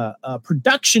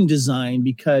production design,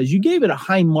 because you gave it a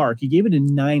high mark. You gave it a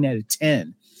 9 out of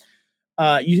 10.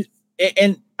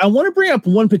 And I want to bring up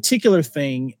one particular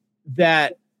thing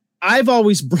that I've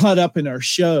always brought up in our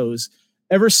shows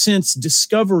ever since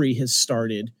Discovery has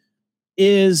started,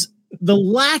 is the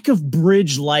lack of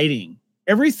bridge lighting.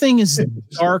 Everything is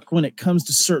dark when it comes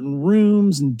to certain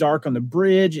rooms and dark on the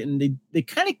bridge. And they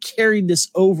kind of carried this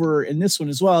over in this one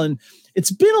as well. And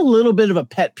it's been a little bit of a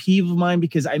pet peeve of mine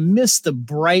because I miss the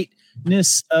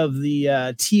brightness of the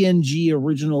TNG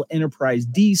original Enterprise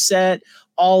D set,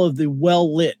 all of the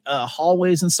well-lit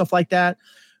hallways and stuff like that.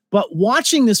 But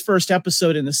watching this first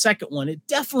episode and the second one, it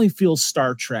definitely feels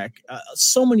Star Trek.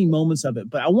 So many moments of it.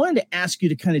 But I wanted to ask you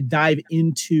to kind of dive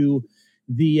into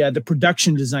the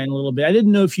production design a little bit. I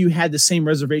didn't know if you had the same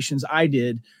reservations I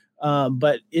did,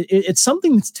 but it's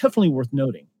something that's definitely worth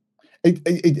noting.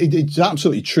 It's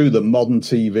absolutely true that modern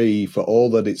TV, for all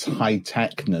that its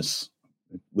high-techness,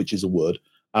 which is a word,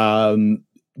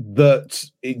 that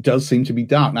it does seem to be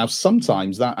dark. Now,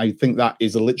 sometimes that I think that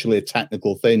is literally a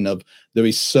technical thing of there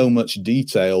is so much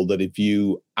detail that if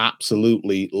you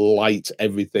absolutely light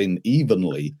everything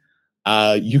evenly,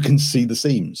 you can see the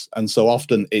seams. And so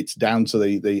often it's down to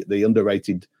the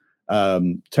underrated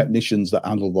technicians that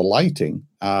handle the lighting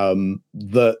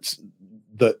that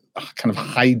kind of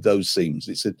hide those seams.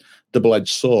 It's a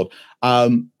double-edged sword.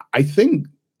 I think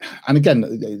and again,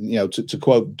 to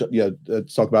quote,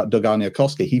 talk about Doug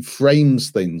Arniakowski, he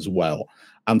frames things well.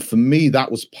 And for me,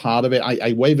 that was part of it.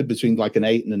 I wavered between like an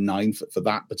 8 and a 9 for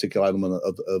that particular element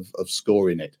of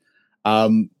scoring it.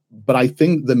 But I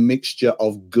think the mixture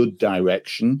of good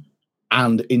direction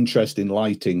and interest in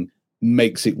lighting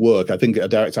makes it work. I think a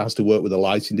director has to work with the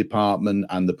lighting department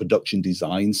and the production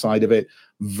design side of it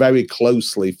very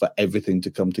closely for everything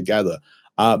to come together.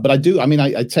 But I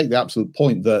take the absolute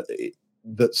point that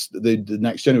the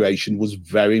Next Generation was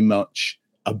very much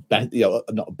not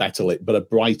a better lit, but a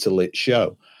brighter lit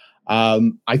show.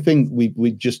 I think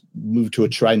we just moved to a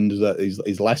trend that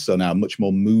is less so now, much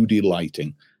more moody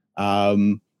lighting.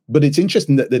 But it's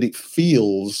interesting that it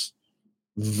feels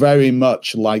very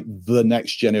much like the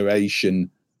Next Generation,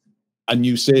 a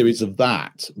new series of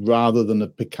that rather than a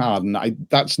Picard. And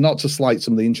that's not to slight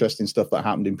some of the interesting stuff that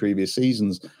happened in previous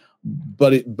seasons,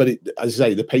 but it, as I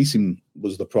say, the pacing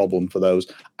was the problem for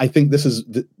those. I think this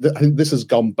has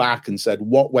gone back and said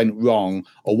what went wrong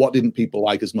or what didn't people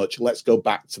like as much. Let's go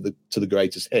back to the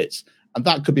greatest hits, and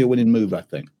that could be a winning move, I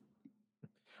think.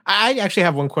 I actually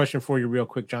have one question for you real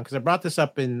quick, John, because I brought this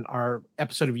up in our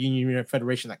episode of Union Unit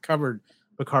Federation that covered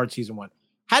Picard season 1.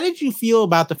 How did you feel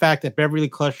about the fact that Beverly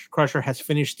Crusher has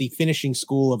finished the finishing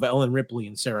school of Ellen Ripley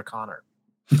and Sarah Connor?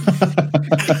 Jason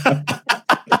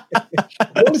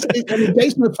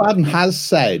McFadden has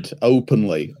said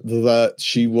openly that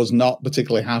she was not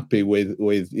particularly happy with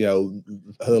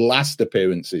her last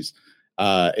appearances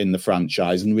in the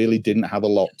franchise and really didn't have a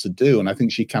lot to do. And I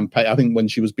think she campaigned. I think when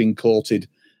she was being courted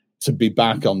to be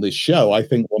back on this show, I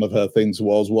think one of her things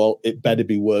was, well, it better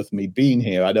be worth me being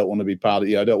here. I don't want to be part of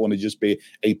I don't want to just be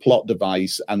a plot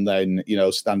device and then,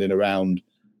 standing around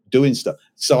doing stuff.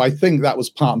 So I think that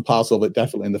was part and parcel of it,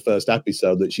 definitely in the first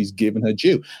episode, that she's given her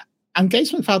due. And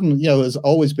Gates McFadden, has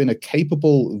always been a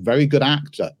capable, very good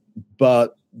actor,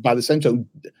 but by the same time,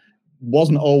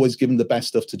 wasn't always given the best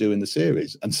stuff to do in the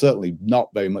series, and certainly not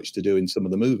very much to do in some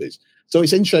of the movies. So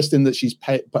it's interesting that she's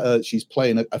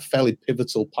playing a fairly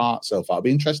pivotal part so far. It'll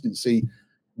be interesting to see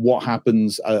what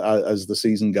happens as the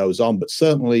season goes on. But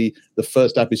certainly the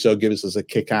first episode gives us a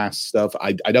kick-ass stuff.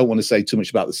 I don't want to say too much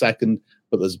about the second,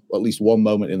 but there's at least one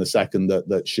moment in the second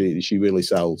that she really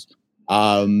sells.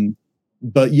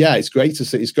 But yeah, it's great to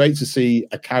see. It's great to see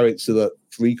a character that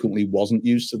frequently wasn't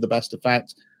used to the best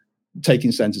effect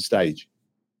taking center stage.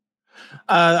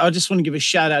 I just want to give a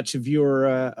shout out to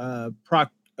viewer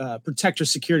Protector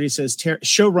Security says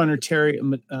showrunner Terry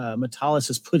Matalas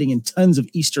is putting in tons of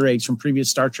Easter eggs from previous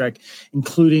Star Trek,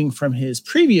 including from his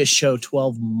previous show,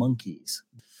 12 Monkeys.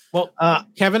 Well,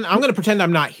 Kevin, I'm going to pretend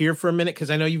I'm not here for a minute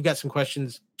because I know you've got some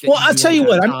questions. Well, I'll tell you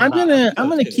what, I'm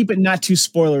going to keep it not too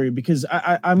spoilery because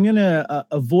I'm going to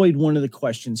avoid one of the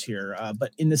questions here.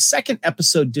 But in the second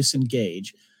episode,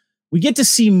 Disengage, we get to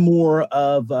see more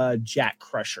of Jack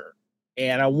Crusher.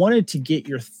 And I wanted to get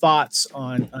your thoughts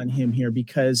on him here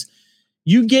because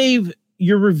you gave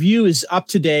your review is up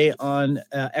today on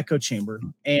Echo Chamber,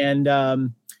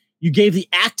 and you gave the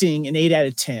acting an 8 out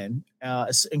of 10,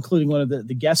 including one of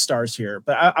the guest stars here.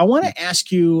 But I want to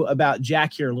ask you about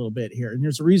Jack here a little bit here, and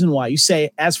there's a reason why. You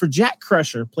say, as for Jack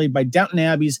Crusher, played by Downton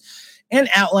Abbey's and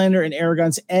Outlander and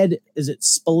Aragon's Ed, is it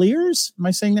Spaliers? Am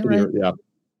I saying that right? Yeah.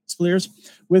 Spaliers,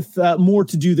 with more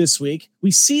to do this week. We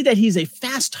see that he's a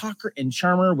fast talker and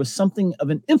charmer with something of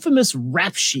an infamous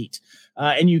rap sheet.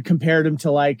 And you compared him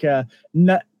to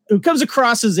who comes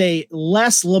across as a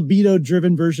less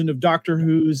libido-driven version of Doctor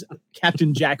Who's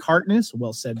Captain Jack Harkness.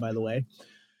 Well said, by the way.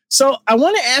 So I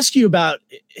want to ask you about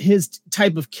his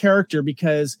type of character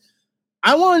because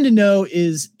I wanted to know,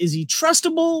 is he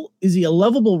trustable? Is he a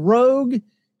lovable rogue?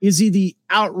 Is he the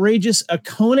outrageous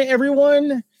Akona,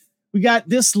 everyone? We got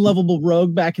this lovable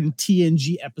rogue back in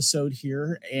TNG episode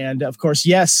here. And of course,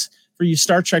 yes, for you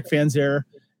Star Trek fans there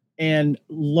and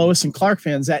Lois and Clark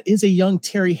fans, that is a young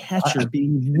Terry Hatcher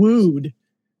being wooed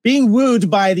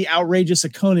by the outrageous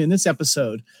Akona in this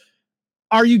episode.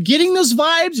 Are you getting those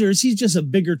vibes, or is he just a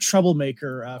bigger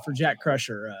troublemaker for Jack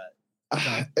Crusher?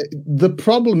 The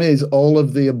problem is all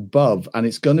of the above, and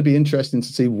it's going to be interesting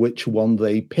to see which one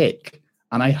they pick.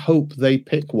 And I hope they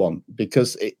pick one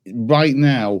because right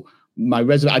now,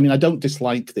 I don't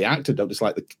dislike the actor, don't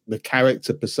dislike the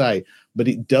character per se, but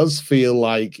it does feel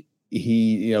like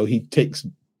he ticks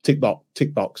tick box,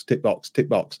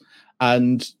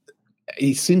 and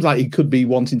he seems like he could be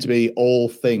wanting to be all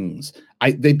things.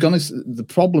 The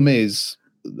problem is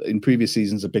in previous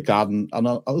seasons of Picard and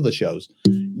on other shows,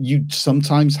 you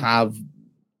sometimes have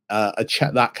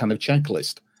that kind of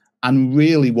checklist. And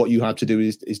really what you have to do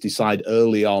is decide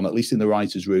early on, at least in the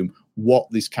writer's room, what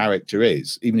this character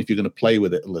is, even if you're going to play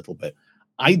with it a little bit.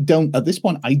 at this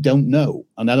point, I don't know.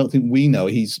 And I don't think we know.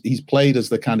 He's played as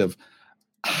the kind of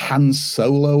Han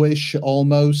Solo-ish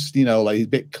almost, like he's a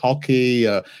bit cocky.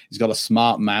 He's got a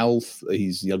smart mouth.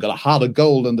 He's got a heart of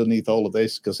gold underneath all of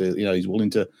this because he's willing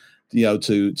to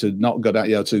not go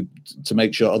down, to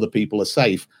make sure other people are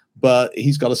safe. But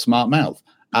he's got a smart mouth.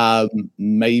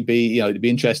 Maybe it'd be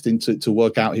interesting to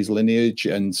work out his lineage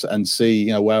and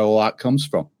see where all that comes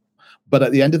from. But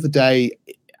at the end of the day,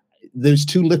 there's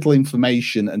too little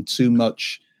information and too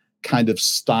much kind of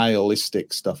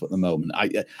stylistic stuff at the moment.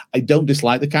 I don't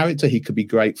dislike the character. He could be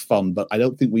great fun, but I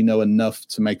don't think we know enough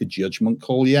to make a judgment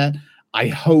call yet. I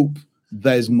hope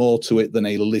there's more to it than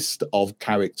a list of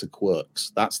character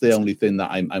quirks. That's the only thing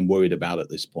that I'm worried about at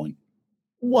this point.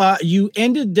 Well, you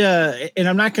ended, and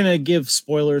I'm not going to give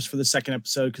spoilers for the second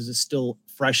episode because it's still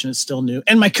fresh and it's still new.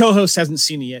 And my co-host hasn't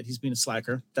seen it yet. He's been a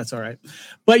slacker. That's all right.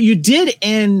 But you did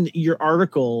end your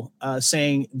article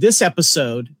saying this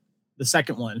episode, the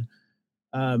second one,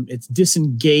 it's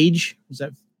Disengage. Is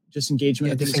that Disengagement?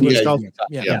 Yeah, Disengagement.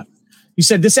 Yeah. You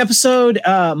said this episode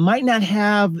might not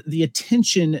have the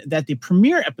attention that the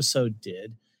premiere episode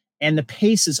did, and the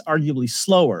pace is arguably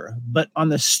slower. But on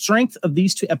the strength of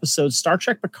these two episodes, Star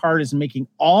Trek Picard is making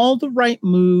all the right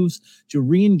moves to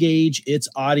re-engage its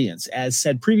audience. As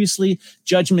said previously,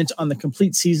 judgment on the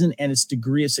complete season and its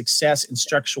degree of success and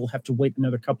structure will have to wait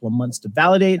another couple of months to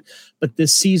validate. But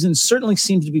this season certainly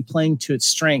seems to be playing to its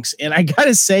strengths. And I got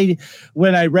to say,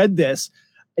 when I read this,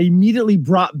 immediately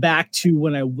brought back to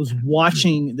when I was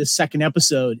watching the second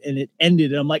episode and it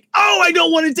ended. And I'm like, oh, I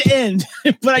don't want it to end,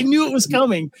 but I knew it was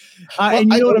coming.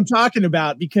 And you know what I'm talking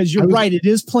about, because you're right. It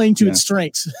is playing to its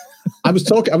strengths. I was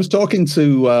talking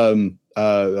to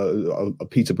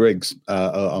Peter Briggs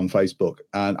on Facebook,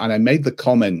 and I made the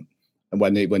comment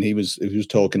when he was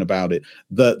talking about it,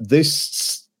 that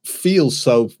this feels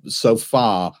so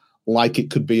far like it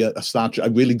could be a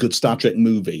really good Star Trek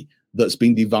movie that's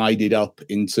been divided up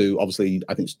into, obviously,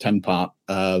 I think it's 10-part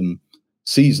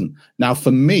season. Now,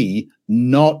 for me,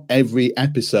 not every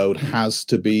episode has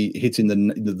to be hitting the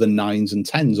 9s and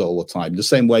 10s all the time. The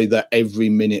same way that every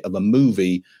minute of a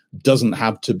movie doesn't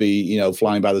have to be,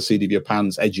 flying by the seat of your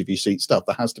pants, edge of your seat stuff.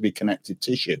 There has to be connective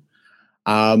tissue.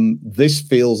 This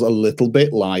feels a little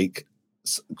bit like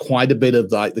quite a bit of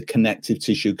like the connective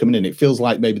tissue coming in. It feels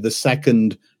like maybe the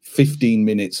second 15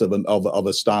 minutes of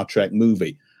a Star Trek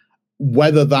movie.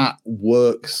 Whether that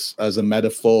works as a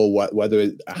metaphor,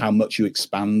 how much you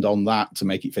expand on that to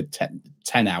make it for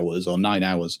 10 hours or 9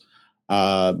 hours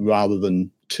rather than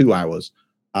 2 hours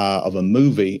of a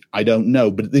movie, I don't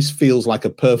know. But this feels like a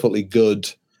perfectly good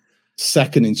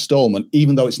second installment,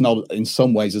 even though it's not in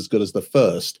some ways as good as the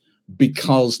first,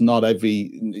 because not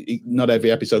every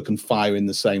episode can fire in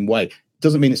the same way.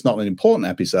 Doesn't mean it's not an important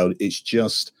episode. It's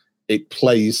just it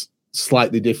plays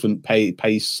slightly different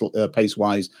pace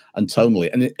wise and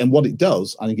tonally, and what it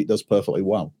does, I think it does perfectly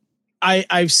well.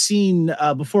 I've seen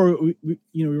before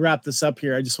we wrap this up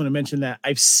here, I just want to mention that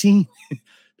I've seen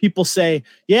people say,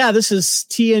 yeah, this is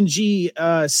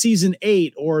TNG season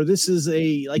 8, or this is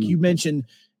like you mentioned,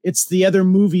 it's the other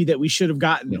movie that we should have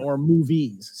gotten, or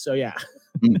movies. So yeah.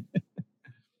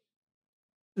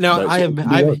 No,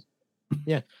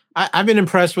 I've been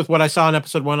impressed with what I saw in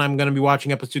episode 1. I'm going to be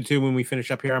watching episode 2 when we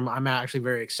finish up here. I'm actually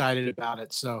very excited about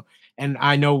it. So, and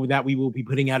I know that we will be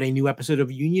putting out a new episode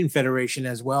of Union Federation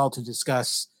as well to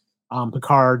discuss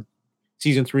Picard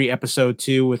season 3, episode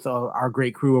 2 with our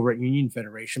great crew over at Union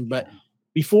Federation. But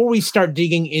before we start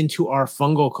digging into our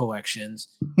fungal collections,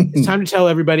 it's time to tell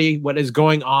everybody what is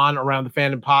going on around the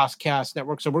Fandom Podcast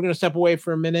Network. So we're going to step away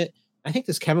for a minute. I think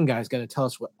this Kevin guy is going to tell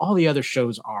us what all the other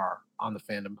shows are on the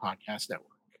Fandom Podcast Network.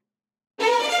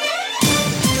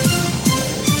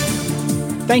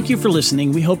 Thank you for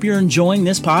listening. We hope you're enjoying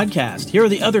this podcast. Here are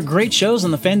the other great shows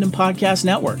on the Fandom Podcast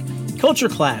Network. Culture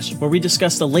Clash, where we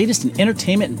discuss the latest in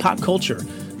entertainment and pop culture.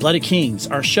 Blooded Kings,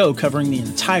 our show covering the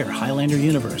entire Highlander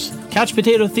universe. Couch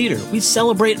Potato Theater, we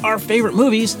celebrate our favorite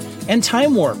movies. And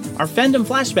Time Warp, our fandom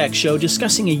flashback show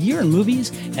discussing a year in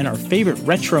movies and our favorite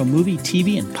retro movie,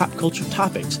 TV, and pop culture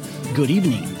topics. Good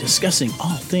Evening, discussing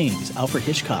all things Alfred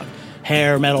Hitchcock.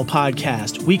 Hair Metal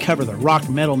Podcast, we cover the rock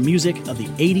metal music of the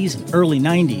 80s and early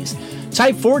 90s.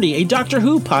 Type 40, a Doctor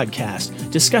Who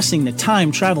podcast, discussing the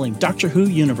time-traveling Doctor Who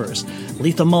universe.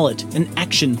 Lethal Mullet, an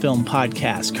action film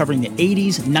podcast covering the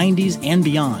 80s, 90s, and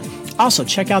beyond. Also,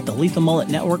 check out the Lethal Mullet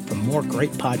Network for more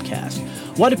great podcasts.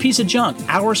 What a Piece of Junk,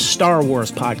 our Star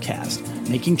Wars podcast.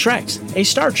 Making Treks, a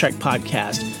Star Trek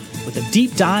podcast with a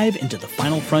deep dive into the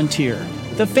final frontier.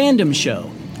 The Fandom Show,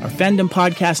 our Fandom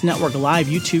Podcast Network live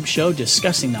YouTube show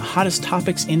discussing the hottest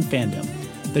topics in fandom.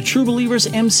 the True Believers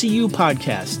MCU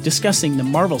podcast discussing the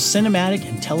Marvel Cinematic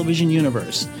and Television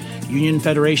Universe, Union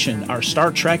Federation, our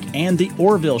Star Trek, and the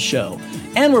Orville Show.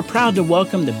 And we're proud to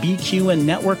welcome the BQN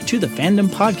Network to the Fandom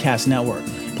Podcast Network.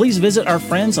 Please visit our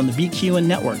friends on the BQN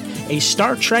Network, a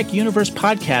Star Trek Universe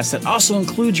podcast that also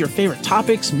includes your favorite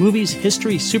topics, movies,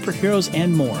 history, superheroes,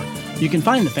 and more. You can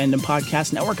find the Fandom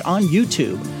Podcast Network on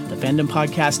YouTube. The Fandom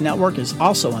Podcast Network is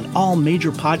also on all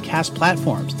major podcast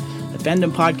platforms. The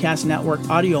Fandom Podcast Network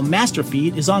audio master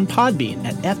feed is on Podbean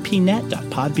at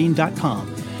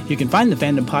fpnet.podbean.com. You can find the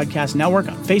Fandom Podcast Network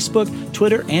on Facebook,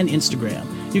 Twitter, and Instagram.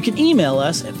 You can email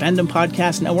us at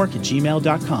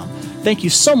fandompodcastnetwork@gmail.com. Thank you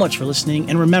so much for listening,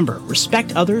 and remember,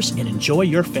 respect others and enjoy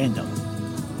your fandom.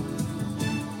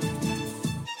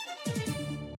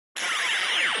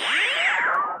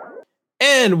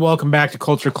 And welcome back to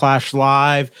Culture Clash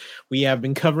Live. We have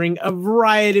been covering a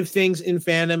variety of things in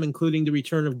fandom, including the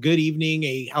return of Good Evening,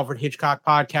 a Alfred Hitchcock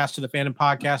podcast to the Fandom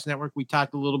Podcast Network. We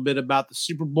talked a little bit about the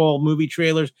Super Bowl movie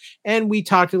trailers, and we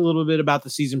talked a little bit about the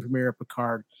season premiere of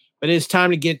Picard. But it's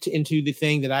time to get into the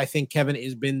thing that I think, Kevin,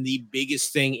 has been the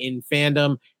biggest thing in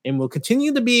fandom and will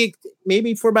continue to be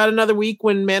maybe for about another week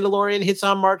when Mandalorian hits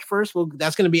on March 1st. Well,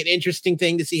 that's going to be an interesting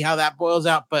thing to see how that boils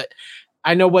out. But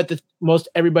I know what the most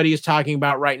everybody is talking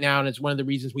about right now, and it's one of the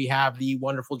reasons we have the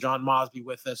wonderful John Mosby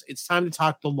with us. It's time to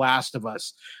talk The Last of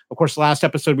Us. Of course, last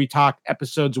episode, we talked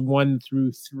episodes 1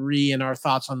 through 3 and our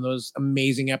thoughts on those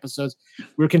amazing episodes.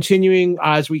 We're continuing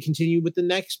as we continue with the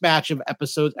next batch of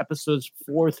episodes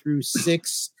 4 through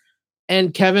 6.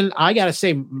 And Kevin, I got to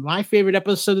say, my favorite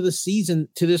episode of the season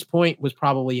to this point was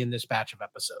probably in this batch of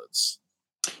episodes.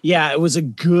 Yeah, it was a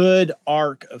good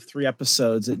arc of 3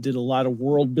 episodes. It did a lot of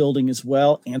world building as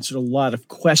well, answered a lot of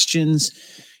questions,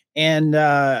 and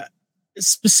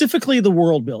specifically the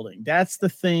world building. That's the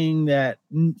thing that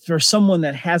for someone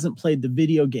that hasn't played the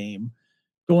video game,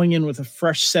 going in with a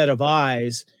fresh set of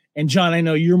eyes, and John, I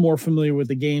know you're more familiar with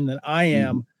the game than I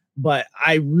am, but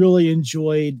I really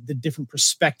enjoyed the different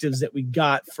perspectives that we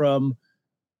got from,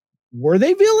 were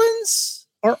they villains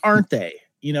or aren't they?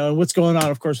 You know, and what's going on,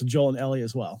 of course, with Joel and Ellie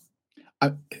as well.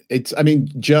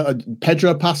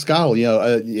 Pedro Pascal,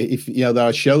 if there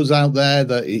are shows out there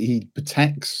that he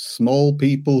protects small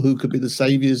people who could be the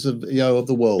saviors of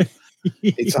the world.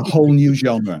 It's a whole new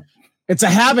genre. It's a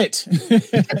habit.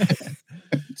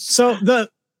 So the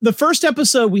first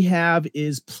episode we have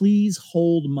is Please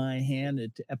Hold My Hand.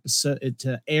 It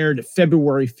aired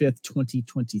February 5th,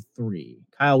 2023.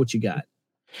 Kyle, what you got?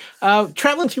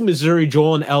 Traveling to Missouri,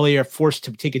 Joel and Ellie are forced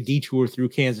to take a detour through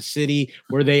Kansas City,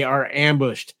 where they are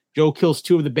ambushed. Joel kills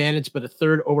 2 of the bandits, but a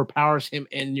third overpowers him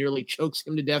and nearly chokes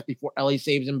him to death before Ellie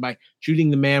saves him by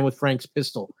shooting the man with Frank's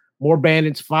pistol. More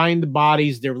bandits find the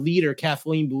bodies. Their leader,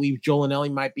 Kathleen, believes Joel and Ellie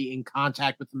might be in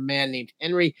contact with a man named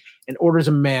Henry and orders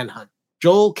a manhunt.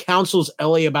 Joel counsels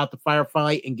Ellie about the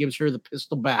firefight and gives her the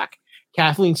pistol back.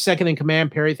 Kathleen's second in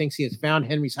command, Perry, thinks he has found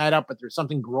Henry's hideout, but there's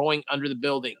something growing under the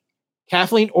building.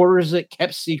 Kathleen orders it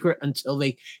kept secret until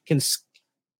they can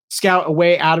scout a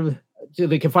way out of till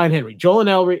they can find Henry. Joel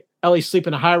and Ellie sleep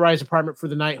in a high-rise apartment for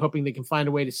the night, hoping they can find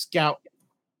a way to scout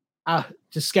a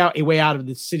way out of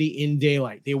the city in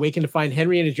daylight. They awaken to find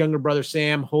Henry and his younger brother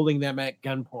Sam holding them at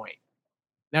gunpoint.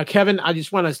 Now, Kevin, I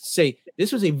just want to say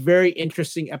this was a very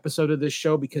interesting episode of this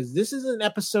show because this is an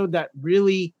episode that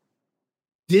really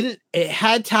it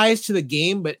had ties to the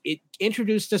game, but it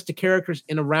introduced us to characters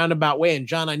in a roundabout way. And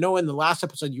John, I know in the last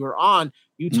episode you were on,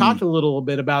 you talked a little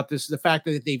bit about this, the fact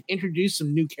that they've introduced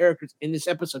some new characters in this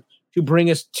episode to bring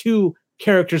us to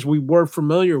characters we were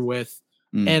familiar with.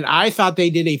 And I thought they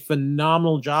did a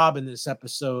phenomenal job in this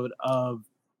episode of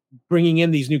bringing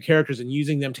in these new characters and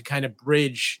using them to kind of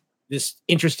bridge this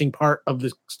interesting part of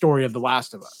the story of The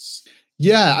Last of Us.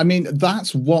 Yeah, I mean,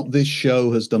 that's what this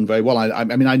show has done very well. I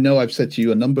mean, I know I've said to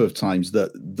you a number of times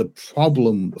that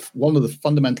one of the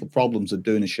fundamental problems of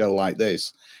doing a show like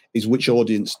this is which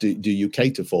audience do you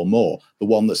cater for more? The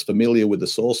one that's familiar with the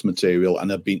source material and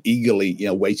have been eagerly,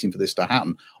 waiting for this to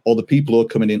happen, or the people who are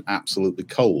coming in absolutely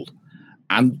cold.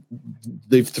 And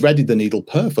they've threaded the needle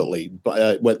perfectly.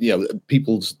 But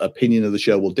people's opinion of the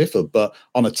show will differ. But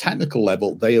on a technical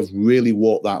level, they have really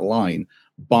walked that line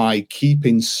by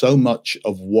keeping so much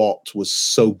of what was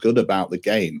so good about the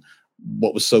game,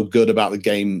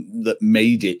 that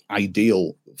made it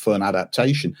ideal for an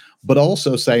adaptation, but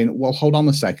also saying, well, hold on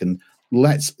a second,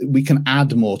 we can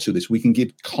add more to this. We can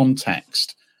give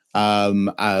context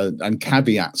and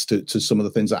caveats to some of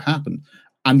the things that happen.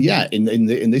 And yeah, in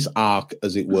this arc,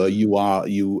 as it were, you are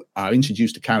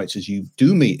introduced to characters you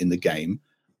do meet in the game,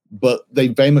 but they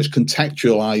very much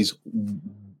contextualize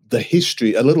the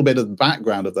history, a little bit of the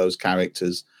background of those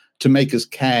characters to make us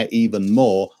care even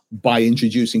more by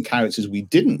introducing characters we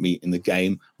didn't meet in the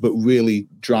game, but really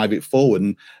drive it forward.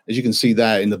 And as you can see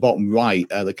there in the bottom right,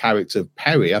 the character of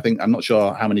Perry, I'm not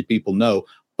sure how many people know,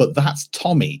 but that's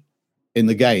Tommy in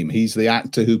the game. He's the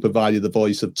actor who provided the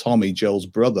voice of Tommy, Joel's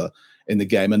brother, in the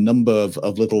game. A number of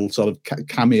little sort of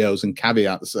cameos and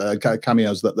caveats,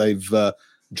 cameos that they've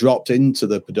dropped into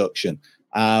the production.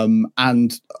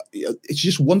 And it's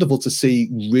just wonderful to see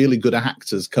really good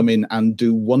actors come in and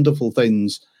do wonderful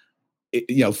things,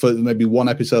 for maybe one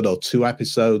episode or two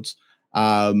episodes.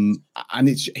 And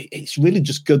it's really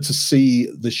just good to see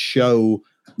the show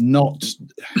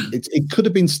it could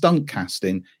have been stunt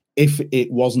casting if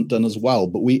it wasn't done as well,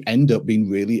 but we end up being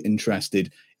really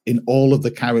interested in all of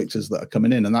the characters that are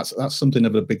coming in. And that's something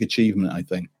of a big achievement, I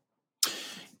think.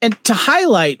 And to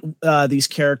highlight these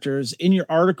characters, in your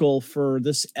article for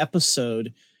this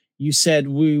episode, you said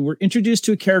we were introduced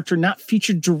to a character not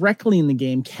featured directly in the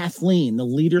game, Kathleen, the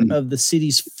leader of the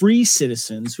city's free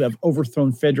citizens who have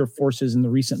overthrown federal forces in the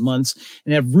recent months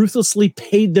and have ruthlessly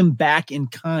paid them back in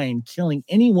kind, killing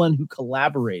anyone who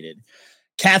collaborated.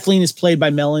 Kathleen is played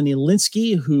by Melanie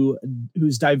Lynskey,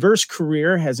 whose diverse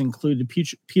career has included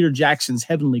Peter Jackson's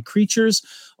Heavenly Creatures,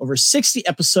 over 60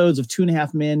 episodes of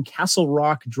 2.5 Men, Castle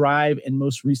Rock Drive, and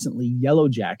most recently Yellow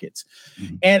Jackets.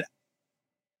 Mm-hmm. And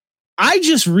I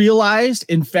just realized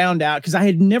and found out, because I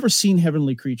had never seen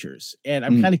Heavenly Creatures, and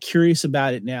I'm kind of curious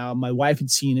about it now. My wife had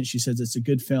seen it. She says it's a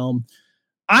good film.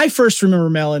 I first remember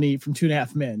Melanie from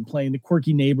 2.5 Men, playing the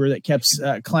quirky neighbor that kept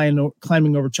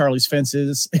climbing over Charlie's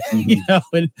fences,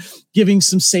 and giving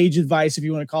some sage advice, if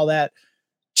you want to call that.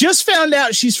 Just found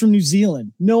out she's from New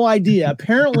Zealand. No idea.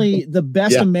 Apparently, the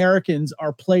best Americans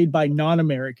are played by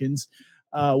non-Americans,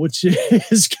 which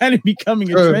is kind of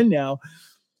becoming a trend now.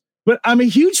 But I'm a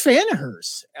huge fan of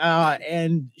hers,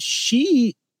 and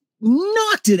she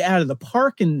knocked it out of the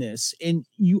park in this. And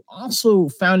you also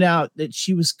found out that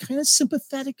she was kind of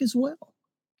sympathetic as well.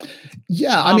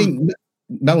 Yeah, I mean,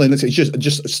 Melanie, it's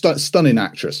just a stunning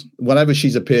actress. Whatever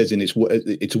she's appears in,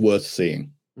 it's worth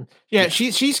seeing. Yeah,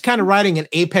 she's kind of riding an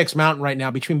apex mountain right now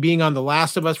between being on The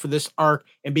Last of Us for this arc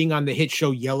and being on the hit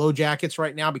show Yellow Jackets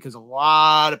right now, because a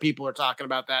lot of people are talking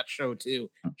about that show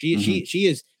too. She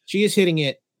is hitting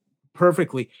it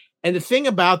perfectly. And the thing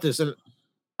about this, and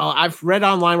I've read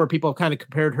online where people have kind of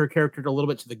compared her character to a little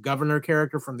bit to the governor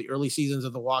character from the early seasons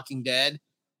of The Walking Dead.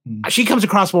 She comes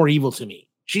across more evil to me.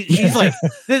 She's like,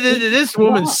 this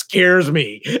woman scares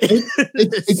me.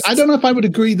 I don't know if I would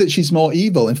agree that she's more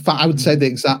evil. In fact, I would say the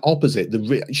exact opposite.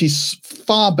 She's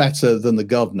far better than the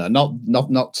governor.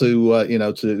 Not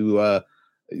to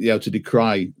to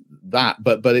decry that,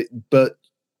 but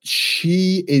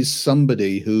she is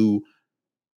somebody who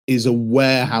is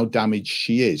aware how damaged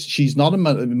she is. She's not a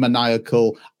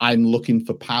maniacal, I'm looking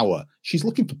for power. She's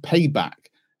looking for payback.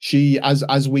 She,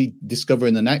 as we discover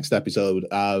in the next episode,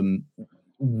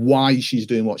 why she's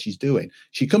doing what she's doing.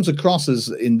 She comes across as,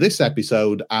 in this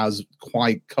episode, as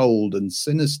quite cold and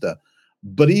sinister.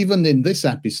 But even in this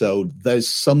episode, there's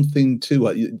something to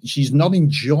her. She's not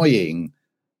enjoying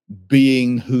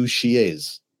being who she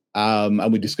is.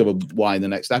 And we discover why in the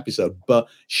next episode. But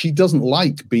she doesn't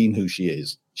like being who she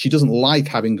is. She doesn't like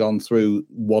having gone through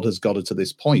what has got her to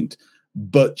this point.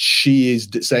 But she is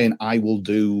saying, I will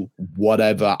do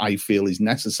whatever I feel is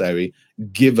necessary,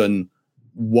 given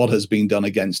what has been done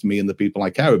against me and the people I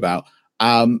care about.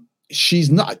 She's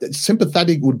not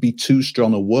sympathetic, would be too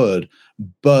strong a word,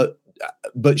 but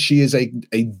she is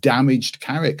a damaged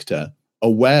character,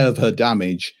 aware of her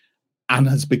damage, and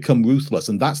has become ruthless.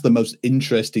 And that's the most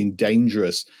interesting,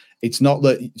 dangerous. It's not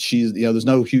that she's, there's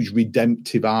no huge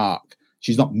redemptive arc.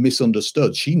 She's not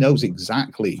misunderstood. She knows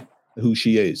exactly who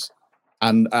she is.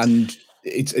 And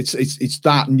it's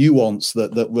that nuance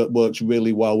that works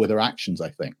really well with her actions, I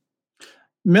think.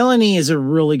 Melanie is a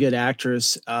really good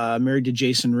actress, married to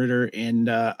Jason Ritter. And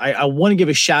I want to give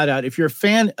a shout out. If you're a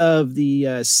fan of the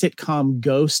sitcom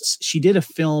Ghosts, she did a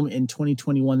film in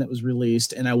 2021 that was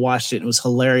released, and I watched it. It was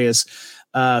hilarious.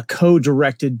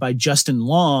 Co-directed by Justin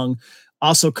Long,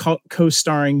 also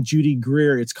co-starring Judy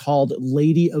Greer. It's called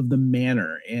Lady of the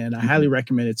Manor, and I highly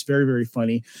recommend it. It's very, very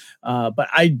funny. But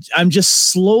I'm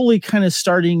just slowly kind of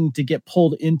starting to get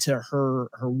pulled into her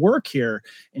work here,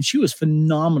 and she was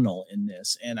phenomenal in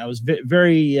this. And I was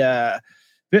very,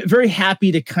 very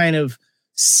happy to kind of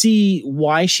see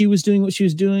why she was doing what she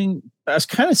was doing. I was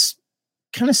kind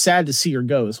of sad to see her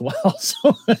go as well.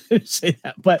 So I say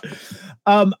that, but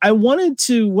one of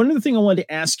the things I wanted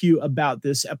to ask you about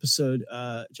this episode,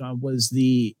 John, was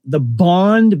the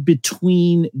bond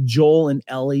between Joel and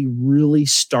Ellie really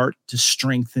start to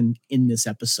strengthen in this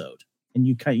episode. And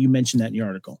you mentioned that in your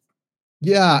article.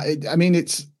 Yeah, I mean,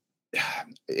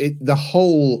 the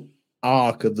whole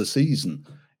arc of the season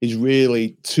is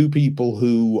really two people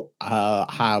who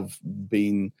have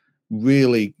been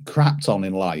really crapped on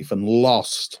in life and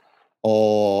lost,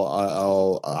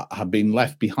 or have been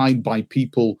left behind by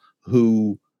people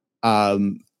who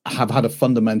have had a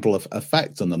fundamental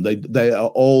effect on them. They are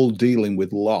all dealing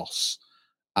with loss.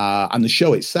 And the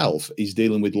show itself is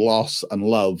dealing with loss and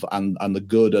love and the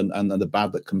good and the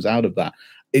bad that comes out of that.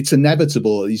 It's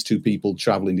inevitable that these two people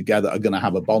traveling together are going to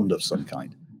have a bond of some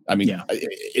kind. I mean,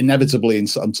 inevitably in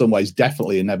some ways,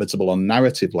 definitely inevitable on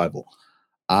narrative level.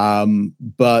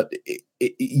 But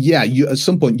at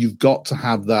some point you've got to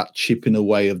have that chipping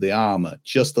away of the armor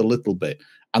just a little bit.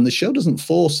 And the show doesn't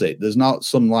force it. There's not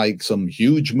some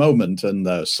huge moment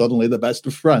and suddenly the best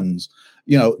of friends.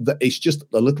 It's just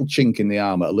a little chink in the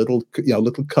armor, a little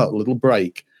cut, a little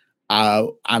break,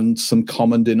 and some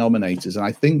common denominators. And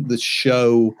I think the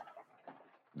show,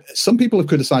 some people have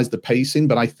criticized the pacing,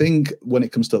 but I think when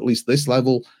it comes to at least this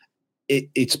level,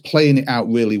 it's playing it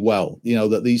out really well.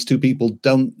 That these two people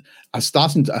are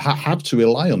starting to have to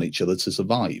rely on each other to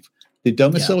survive. They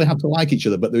don't necessarily have to like each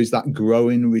other, but there is that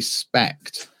growing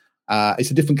respect.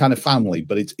 It's a different kind of family,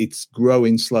 but it's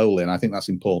growing slowly, and I think that's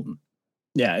important.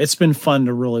 Yeah, it's been fun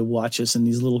to really watch us in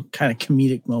these little kind of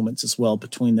comedic moments as well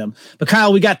between them. But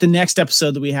Kyle, we got the next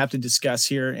episode that we have to discuss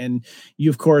here. And you,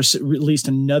 of course, released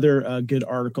another good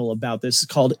article about this.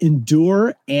 It's called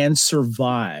Endure and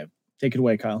Survive. Take it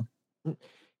away, Kyle.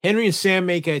 Henry and Sam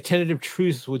make a tentative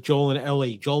truce with Joel and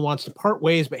Ellie. Joel wants to part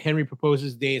ways, but Henry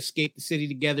proposes they escape the city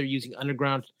together using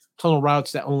underground tunnel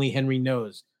routes that only Henry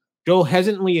knows. Joel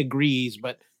hesitantly agrees,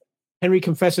 but Henry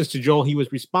confesses to Joel he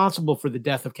was responsible for the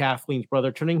death of Kathleen's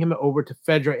brother, turning him over to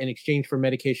Fedra in exchange for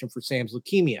medication for Sam's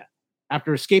leukemia.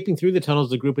 After escaping through the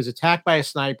tunnels, the group is attacked by a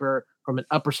sniper from an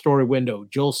upper story window.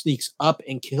 Joel sneaks up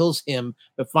and kills him,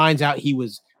 but finds out he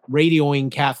was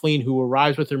radioing Kathleen, who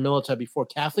arrives with her militia before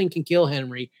Kathleen can kill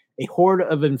Henry. A horde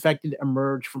of infected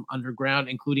emerge from underground,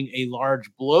 including a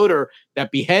large bloater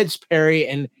that beheads Perry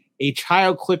and a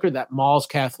child clicker that mauls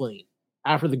Kathleen.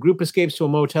 After the group escapes to a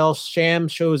motel, Sam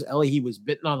shows Ellie he was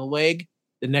bitten on the leg.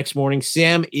 The next morning,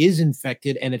 Sam is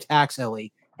infected and attacks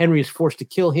Ellie. Henry is forced to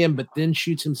kill him, but then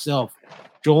shoots himself.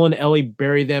 Joel and Ellie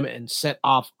bury them and set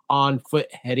off on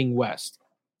foot heading west.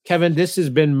 Kevin, this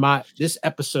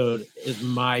episode is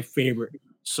my favorite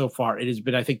so far. It has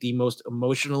been, I think, the most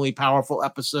emotionally powerful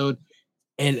episode,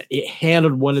 and it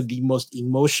handled one of the most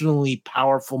emotionally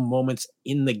powerful moments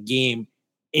in the game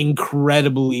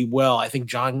incredibly well. I think,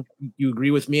 John, you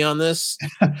agree with me on this?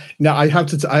 Now I have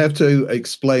to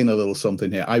explain a little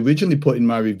something here. I originally put in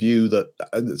my review that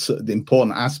the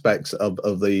important aspects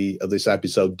of this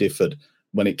episode differed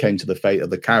when it came to the fate of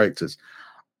the characters.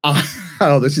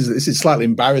 This is slightly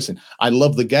embarrassing. I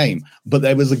love the game, but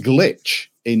there was a glitch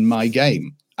in my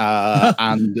game,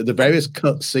 and the various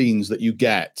cut scenes that you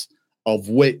get, of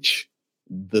which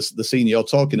the scene you're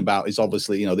talking about is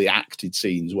obviously the acted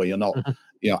scenes where you're not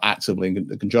actively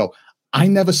in control. I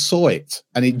never saw it,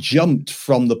 and it jumped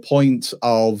from the point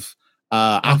of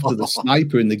after the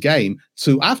sniper in the game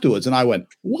to afterwards, and I went,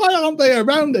 why aren't they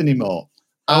around anymore?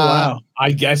 Wow.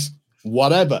 I guess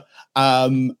whatever.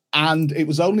 And it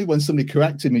was only when somebody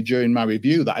corrected me during my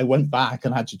review that I went back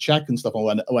and had to check and stuff.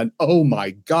 I went, oh my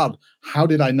God, how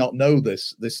did I not know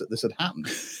this had happened?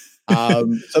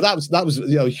 So that was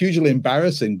hugely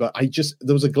embarrassing. But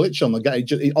there was a glitch on the game.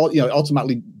 It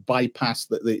automatically bypassed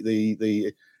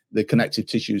the connective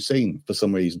tissue scene for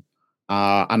some reason,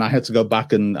 and I had to go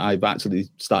back, and I've actually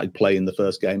started playing the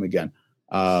first game again,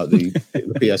 the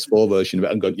PS4 version of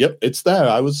it, and go, yep, it's there.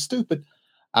 I was stupid.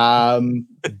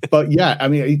 But yeah, I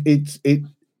mean,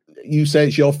 you say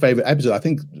it's your favorite episode. I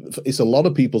think it's a lot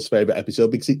of people's favorite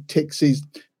episode because it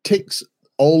ticks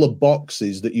all the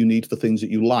boxes that you need for things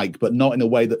that you like, but not in a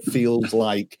way that feels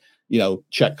like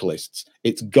checklists.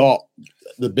 It's got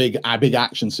the big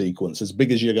action sequence, as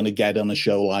big as you're going to get on a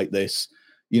show like this.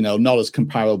 Not as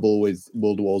comparable with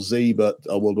World War Z, but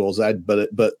World War Z,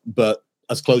 but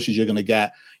as close as you're going to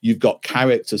get. You've got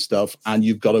character stuff, and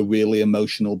you've got a really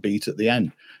emotional beat at the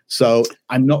end. So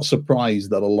I'm not surprised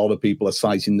that a lot of people are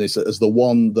citing this as the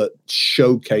one that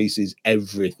showcases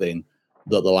everything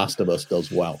that The Last of Us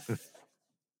does well.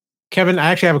 Kevin, I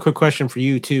actually have a quick question for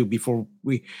you too. Before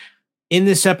in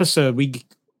this episode, in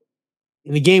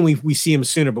the game we see him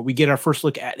sooner, but we get our first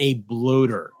look at a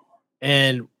bloater,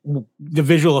 and the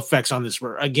visual effects on this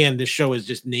were, again, this show is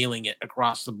just nailing it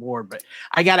across the board. But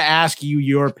I got to ask you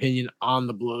your opinion on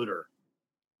the bloater.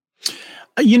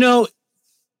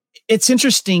 It's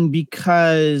interesting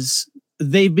because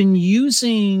they've been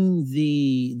using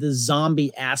the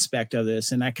zombie aspect of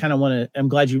this, and I kind of want to. I'm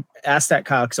glad you asked that,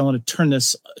 Kyle, because I want to turn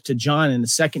this to John in a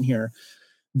second here.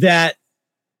 That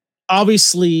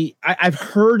obviously I've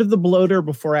heard of the bloater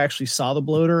before I actually saw the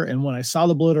bloater, and when I saw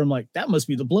the bloater, I'm like, that must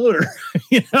be the bloater,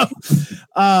 you know.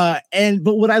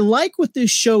 But what I like what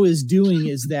this show is doing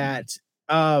is that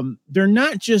they're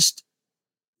not just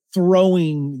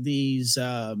throwing these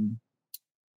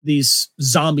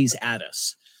zombies at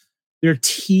us. They're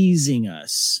teasing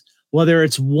us, whether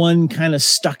it's one kind of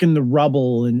stuck in the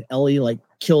rubble and Ellie like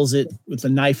kills it with a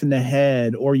knife in the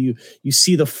head, or you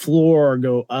see the floor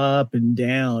go up and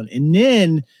down, and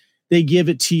then they give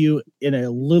it to you in a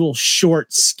little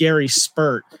short, scary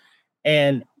spurt.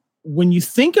 And when you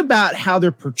think about how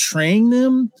they're portraying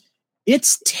them,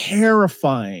 it's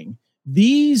terrifying.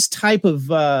 These type of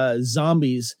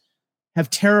zombies have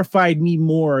terrified me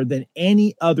more than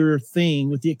any other thing,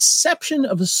 with the exception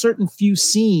of a certain few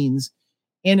scenes.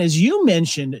 And as you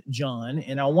mentioned, John,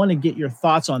 and I want to get your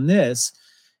thoughts on this,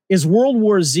 is World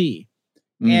War Z.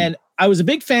 And I was a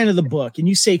big fan of the book. And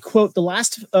you say, quote, The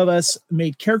Last of Us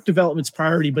made character development's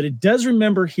priority, but it does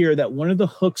remember here that one of the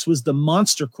hooks was the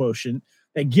monster quotient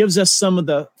that gives us some of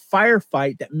the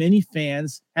firefight that many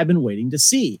fans have been waiting to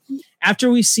see. After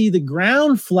we see the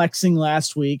ground flexing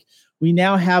last week, we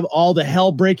now have all the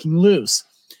hell breaking loose.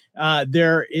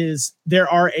 There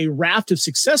are a raft of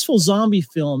successful zombie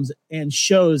films and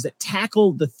shows that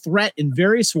tackle the threat in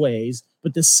various ways,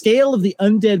 but the scale of the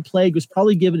undead plague was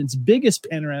probably given its biggest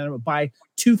panorama by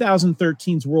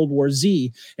 2013's World War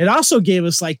Z. It also gave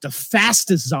us like the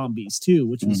fastest zombies too,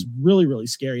 which was really, really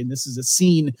scary. And this is a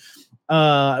scene.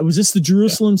 Was this the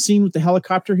Jerusalem scene with the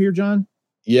helicopter here, John?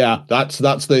 Yeah, that's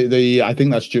the I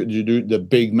think that's the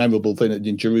big memorable thing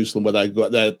in Jerusalem, where they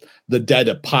got the dead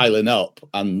are piling up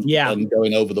and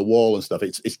going over the wall and stuff.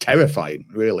 It's terrifying,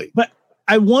 really. But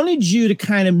I wanted you to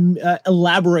kind of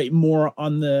elaborate more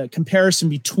on the comparison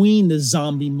between the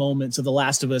zombie moments of The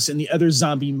Last of Us and the other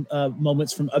zombie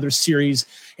moments from other series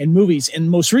and movies. And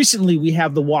most recently, we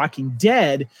have The Walking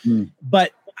Dead.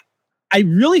 But I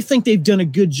really think they've done a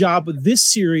good job with this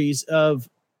series of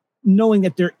knowing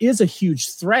that there is a huge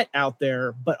threat out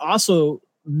there, but also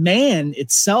man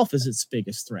itself is its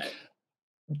biggest threat.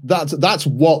 That's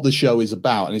what the show is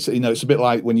about. And it's, you know, it's a bit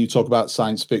like when you talk about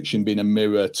science fiction being a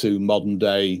mirror to modern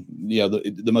day, you know,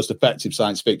 the most effective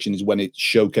science fiction is when it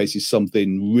showcases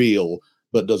something real,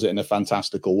 but does it in a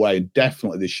fantastical way. And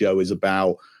definitely the show is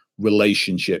about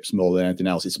relationships more than anything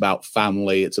else. It's about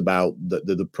family. It's about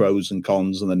the pros and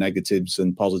cons and the negatives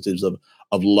and positives of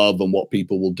love and what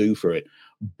people will do for it.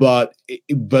 But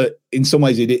in some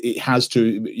ways it has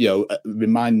to, you know,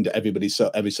 remind everybody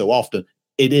every so often,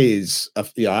 it is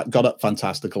got a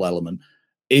fantastical element.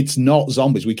 It's not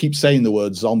zombies. We keep saying the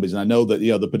word zombies, and I know that,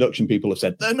 you know, the production people have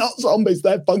said they're not zombies,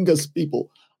 they're fungus people.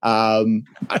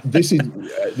 This is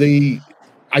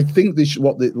I think this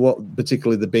what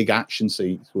particularly the big action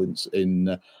sequence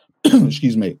in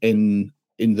excuse me in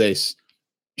this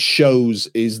shows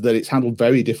is that it's handled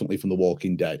very differently from The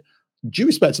Walking Dead. Due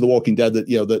respect to The Walking Dead, that,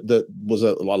 you know, that was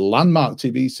a landmark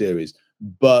TV series,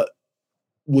 but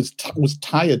was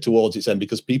tired towards its end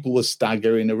because people were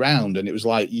staggering around, and it was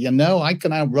like, you know, I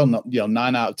can outrun, you know,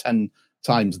 9 out of 10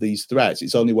 times these threats.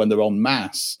 It's only when they're en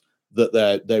masse that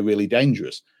they're really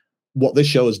dangerous. What this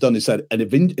show has done is said an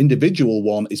individual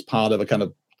one is part of a kind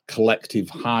of collective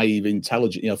hive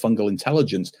intelligence, you know, fungal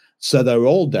intelligence, so they're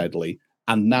all deadly.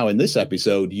 And now in this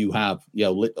episode, you have, you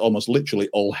know, almost literally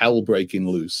all hell breaking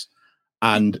loose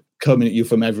and coming at you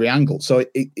from every angle. So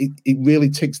it really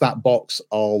ticks that box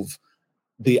of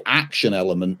the action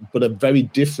element, but a very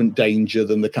different danger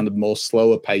than the kind of more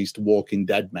slower paced Walking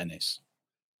Dead menace.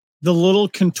 The little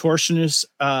contortionist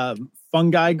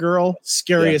fungi girl,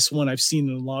 scariest one I've seen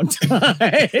in a long time.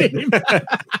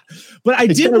 But I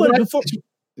did want before.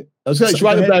 I was going to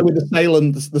right up there with the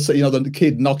Salem, you know, the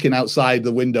kid knocking outside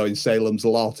the window in Salem's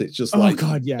Lot. It's just like,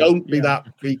 God, don't be that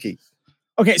freaky.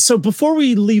 Okay, so before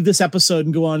we leave this episode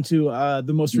and go on to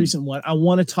the most recent one, I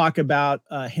want to talk about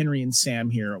Henry and Sam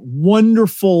here.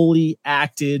 Wonderfully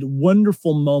acted,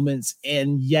 wonderful moments,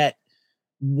 and yet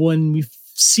when we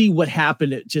see what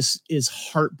happened, it just is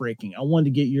heartbreaking. I wanted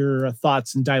to get your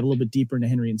thoughts and dive a little bit deeper into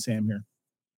Henry and Sam here.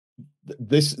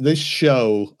 This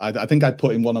show, I think I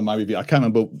put in one of my reviews. I can't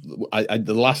remember.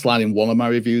 The last line in one of my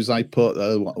reviews I put,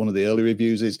 one of the early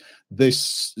reviews, is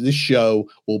this show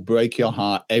will break your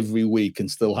heart every week and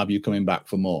still have you coming back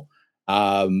for more.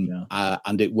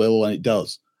 And it will, and it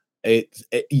does. And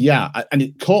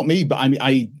it caught me. But I mean,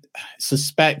 I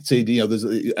suspected, you know,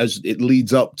 as it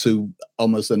leads up to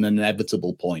almost an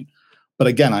inevitable point. But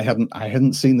again, I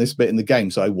hadn't seen this bit in the game,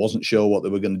 so I wasn't sure what they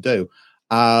were going to do.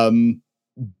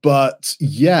 But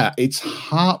yeah, it's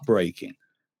heartbreaking,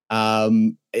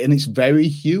 and it's very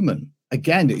human.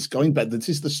 Again, it's going back. This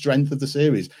is the strength of the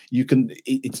series.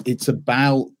 It's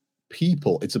about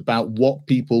people. It's about what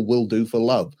people will do for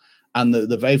love, and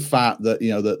the very fact that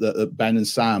that Ben and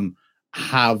Sam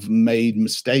have made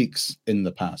mistakes in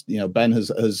the past. Ben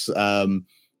has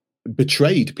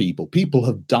betrayed people. People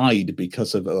have died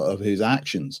because of his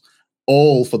actions,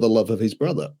 all for the love of his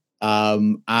brother.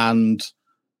 And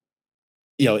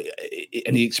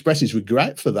he expresses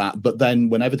regret for that. But then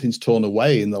when everything's torn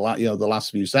away in the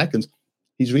last few seconds,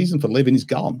 his reason for living is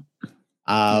gone.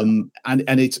 And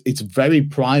it's very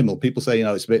primal. People say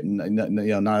it's a bit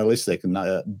nihilistic,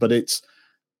 but it's,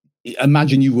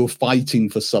 imagine you were fighting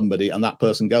for somebody and that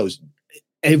person goes.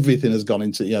 Everything has gone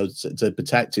into to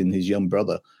protecting his young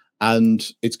brother,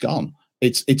 and it's gone.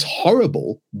 It's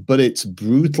horrible, but it's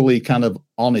brutally kind of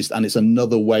honest, and it's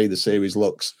another way the series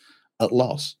looks at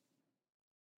loss.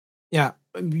 Yeah,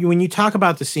 when you talk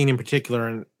about the scene in particular,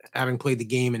 and having played the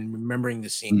game and remembering the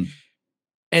scene,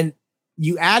 and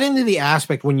you add into the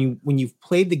aspect when you've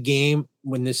played the game,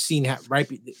 when this scene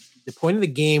the point of the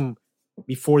game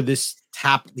before this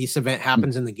event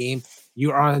happens in the game,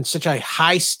 you are on such a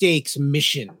high stakes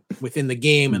mission within the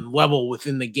game and level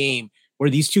within the game where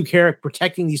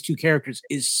protecting these two characters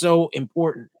is so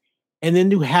important. And then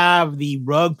to have the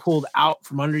rug pulled out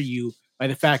from under you by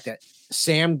the fact that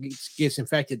Sam gets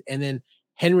infected, and then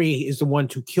Henry is the one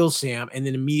to kill Sam and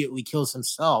then immediately kills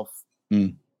himself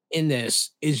in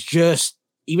this, is just,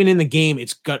 even in the game,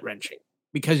 it's gut wrenching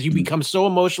because you become so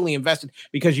emotionally invested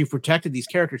because you've protected these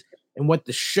characters. And what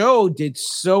the show did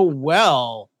so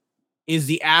well is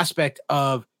the aspect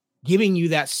of giving you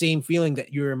that same feeling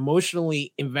that you're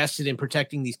emotionally invested in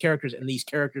protecting these characters and these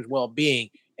characters' well-being.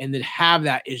 And then have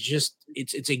that is just,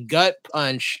 it's a gut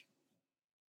punch.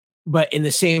 But in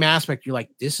the same aspect, you're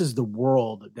like, this is the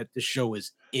world that the show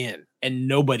is in, and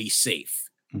nobody's safe.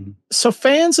 So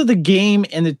fans of the game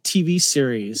and the TV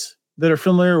series that are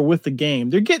familiar with the game,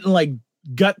 they're getting like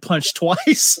gut punched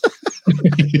twice.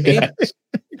 Yes.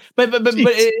 But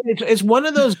it's one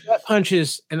of those gut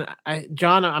punches, and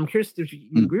John, I'm curious if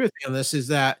you agree with me on this, is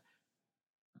that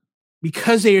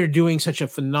because they are doing such a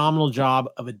phenomenal job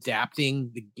of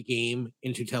adapting the game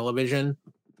into television,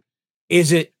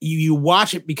 is it you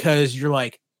watch it because you're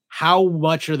like, how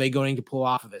much are they going to pull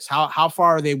off of this? How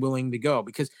far are they willing to go?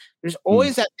 Because there's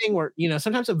always that thing where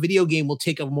sometimes a video game will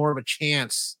take more of a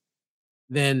chance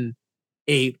than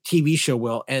a TV show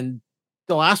will, and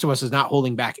The Last of Us is not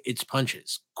holding back its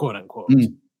punches, quote unquote.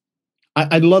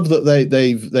 I love that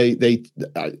they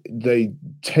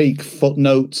take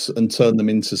footnotes and turn them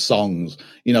into songs.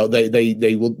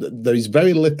 They will. There is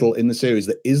very little in the series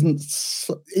that isn't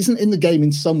in the game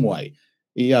in some way.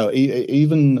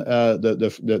 Even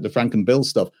the Frank and Bill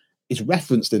stuff is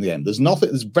referenced in the end.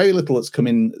 There's very little that's come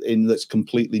in that's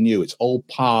completely new. It's all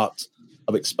part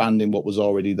of expanding what was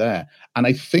already there. And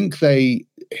I think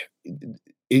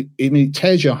it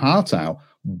tears your heart out,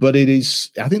 but it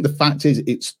is, I think the fact is,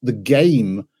 the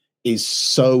game is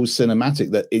so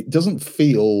cinematic that it doesn't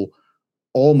feel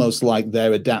almost like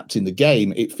they're adapting the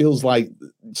game. It feels like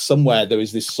somewhere there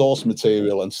is this source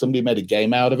material and somebody made a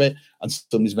game out of it and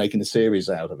somebody's making a series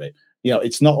out of it.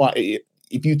 It's not like,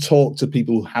 if you talk to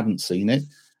people who haven't seen it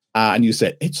and you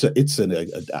say it's an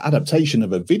adaptation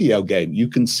of a video game, you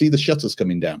can see the shutters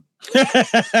coming down. But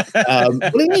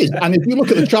it is. And if you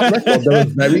look at the track record, there are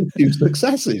very few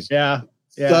successes. Yeah.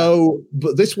 So,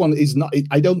 but this one is not,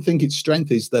 I don't think its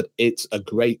strength is that it's a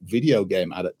great video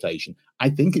game adaptation. I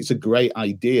think it's a great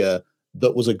idea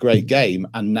that was a great game,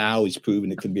 and now it's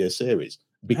proven it can be a series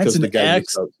because the game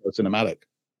is so cinematic.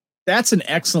 That's an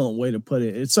excellent way to put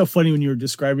it. It's so funny when you were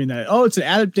describing that. Oh, it's an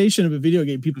adaptation of a video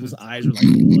game. People's eyes are like,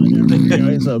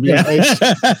 whatever. So, yeah,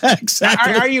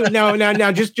 exactly. Are you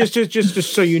now?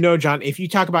 Just so you know, John, if you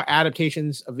talk about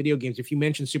adaptations of video games, if you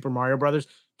mention Super Mario Brothers,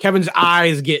 Kevin's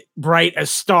eyes get bright as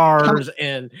stars.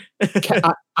 And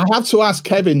I have to ask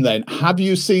Kevin then: have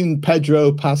you seen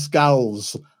Pedro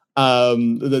Pascal's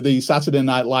the Saturday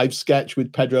Night Live sketch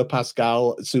with Pedro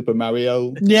Pascal, Super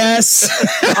Mario? Yes.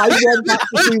 I want to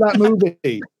see that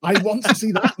movie. I want to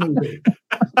see that movie.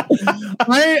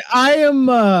 I am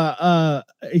a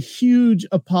huge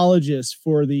apologist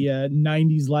for the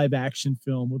 90s live action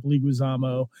film with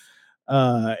Leguizamo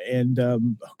and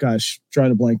trying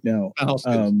to blank now.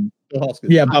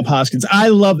 Yeah, Bob Hoskins. I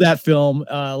love that film.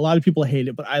 A lot of people hate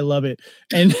it, but I love it.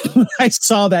 And when I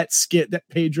saw that skit that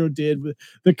Pedro did with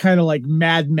the kind of like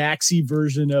Mad Maxy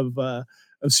version of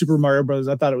Super Mario Brothers,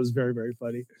 I thought it was very, very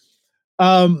funny.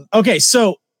 Okay,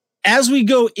 so as we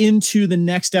go into the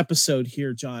next episode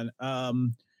here, John,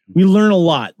 we learn a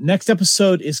lot. Next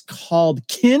episode is called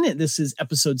Kin. This is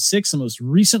episode 6, the most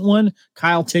recent one.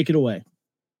 Kyle, take it away.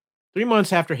 3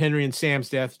 months after Henry and Sam's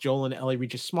death, Joel and Ellie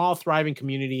reach a small, thriving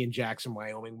community in Jackson,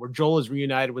 Wyoming, where Joel is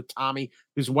reunited with Tommy,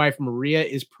 whose wife Maria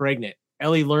is pregnant.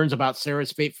 Ellie learns about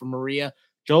Sarah's fate from Maria.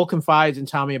 Joel confides in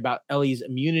Tommy about Ellie's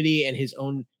immunity and his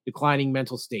own declining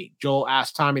mental state. Joel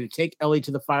asks Tommy to take Ellie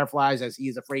to the Fireflies as he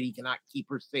is afraid he cannot keep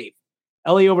her safe.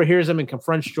 Ellie overhears him and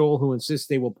confronts Joel, who insists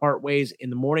they will part ways.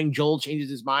 In the morning, Joel changes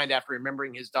his mind after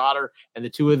remembering his daughter, and the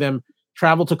two of them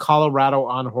travel to Colorado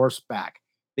on horseback.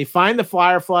 They find the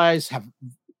Fireflies have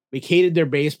vacated their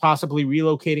base, possibly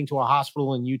relocating to a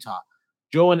hospital in Utah.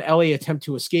 Joel and Ellie attempt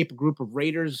to escape a group of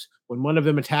raiders. When one of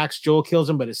them attacks, Joel kills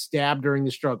him but is stabbed during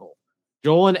the struggle.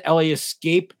 Joel and Ellie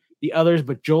escape the others,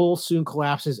 but Joel soon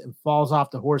collapses and falls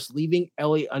off the horse, leaving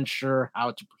Ellie unsure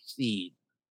how to proceed.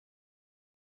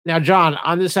 Now, John,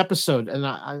 on this episode,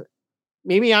 and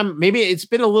maybe it's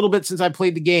been a little bit since I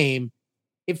played the game.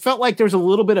 It felt like there was a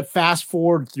little bit of fast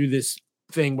forward through this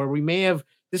thing where we may have.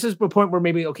 This is the point where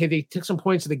maybe they took some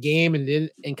points of the game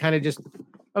and kind of just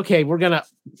we're gonna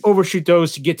overshoot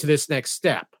those to get to this next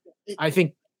step. I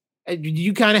think. Do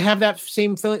you kind of have that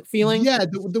same feeling? Yeah,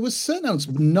 there was certain elements,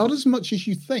 but not as much as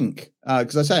you think.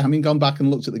 Because I say, having gone back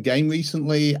and looked at the game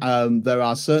recently, there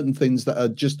are certain things that are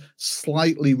just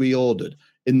slightly reordered.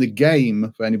 In the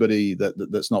game, for anybody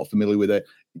that's not familiar with it,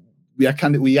 we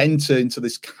enter into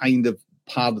this kind of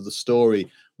part of the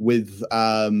story with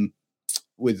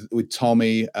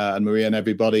Tommy and Maria and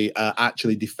everybody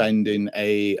actually defending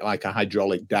a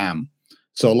hydraulic dam.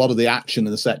 So a lot of the action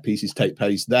and the set pieces take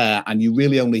place there, and you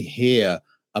really only hear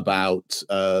about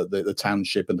the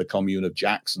township and the commune of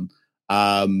Jackson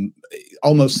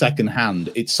almost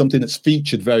secondhand. It's something that's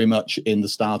featured very much in the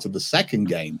start of the second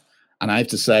game. And I have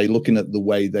to say, looking at the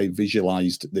way they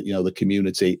visualized the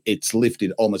community, it's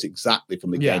lifted almost exactly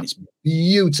from the game. It's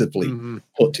beautifully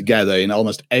put together in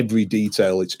almost every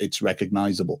detail. It's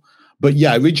recognizable. But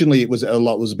yeah, originally it was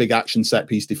a big action set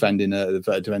piece defending the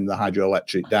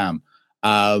hydroelectric dam.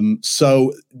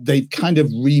 So they kind of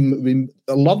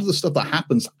a lot of the stuff that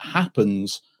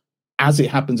happens as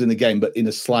it happens in the game, but in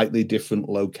a slightly different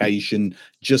location,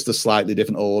 just a slightly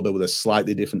different order with a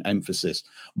slightly different emphasis.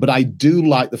 But I do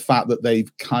like the fact that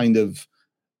they've kind of,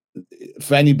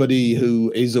 for anybody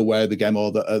who is aware of the game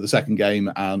or the second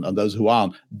game and those who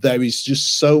aren't, there is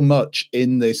just so much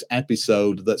in this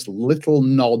episode that's little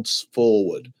nods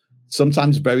forward,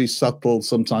 sometimes very subtle,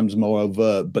 sometimes more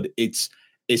overt, but it's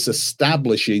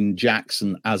establishing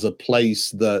Jackson as a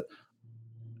place that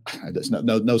there's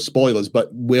no spoilers, but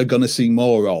we're going to see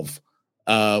more of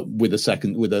with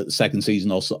a second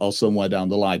season or somewhere down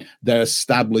the line. They're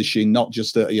establishing not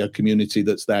just a community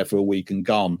that's there for a week and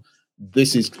gone.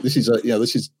 This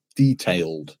is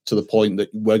detailed to the point that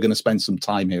we're going to spend some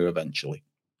time here eventually.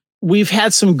 We've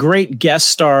had some great guest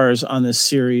stars on this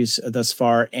series thus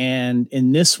far, and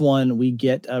in this one we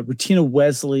get Rutina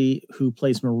Wesley, who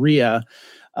plays Maria.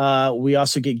 We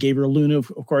also get Gabriel Luna.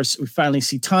 Of course, we finally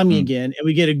see Tommy again, and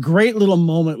we get a great little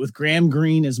moment with Graham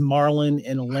Greene as Marlon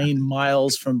and Elaine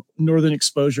Miles from Northern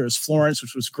Exposure as Florence,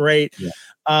 which was great.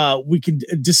 Yeah. We could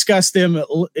discuss them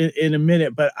in a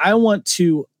minute, but I want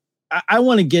to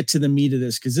get to the meat of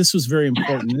this because this was very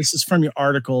important. This is from your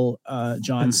article,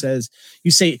 John.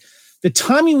 You say, the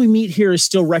Tommy we meet here is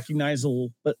still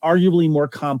recognizable, but arguably more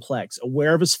complex,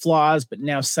 aware of his flaws, but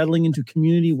now settling into a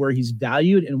community where he's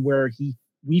valued and where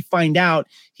we find out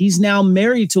he's now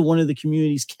married to one of the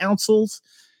community's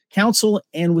council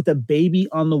and with a baby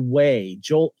on the way.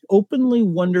 Joel openly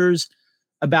wonders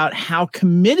about how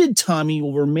committed Tommy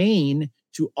will remain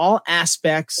to all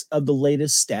aspects of the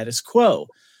latest status quo.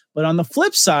 But on the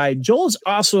flip side, Joel is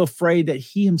also afraid that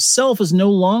he himself is no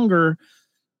longer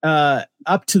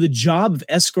up to the job of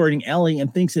escorting Ellie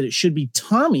and thinks that it should be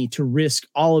Tommy to risk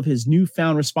all of his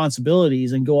newfound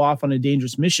responsibilities and go off on a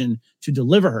dangerous mission to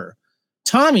deliver her.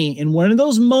 Tommy, in one of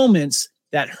those moments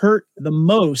that hurt the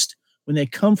most when they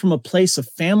come from a place of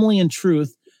family and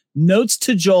truth, notes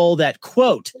to Joel that,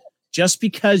 quote, just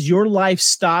because your life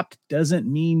stopped doesn't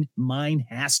mean mine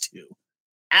has to.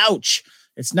 Ouch.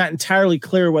 It's not entirely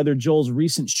clear whether Joel's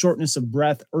recent shortness of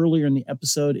breath earlier in the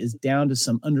episode is down to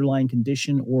some underlying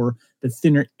condition or the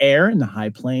thinner air in the high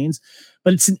plains,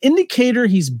 but it's an indicator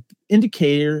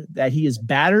that he is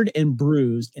battered and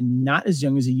bruised and not as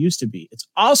young as he used to be. It's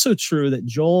also true that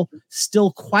Joel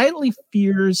still quietly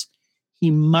fears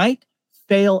he might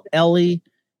fail Ellie,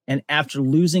 and after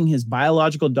losing his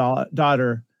biological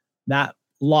daughter, that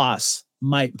loss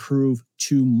might prove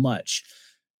too much.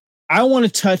 I want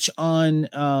to touch on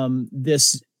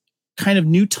this kind of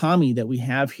new Tommy that we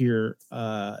have here,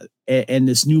 and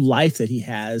this new life that he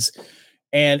has.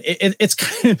 And it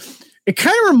kind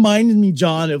of reminded me,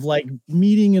 John, of like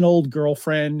meeting an old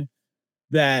girlfriend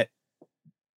that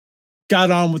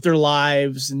got on with their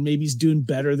lives and maybe he's doing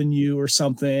better than you or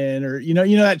something, or, you know,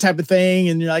 that type of thing.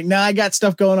 And you're like, nah, I got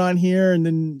stuff going on here. And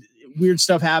then weird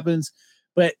stuff happens.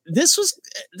 But this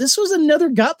was another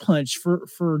gut punch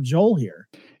for Joel here.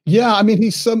 Yeah, I mean,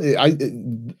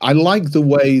 I like the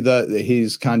way that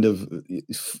his kind of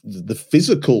the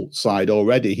physical side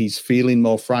already. He's feeling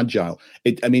more fragile.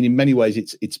 I mean, in many ways,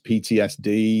 it's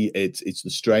PTSD. It's the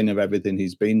strain of everything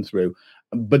he's been through.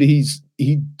 But he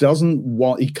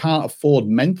can't afford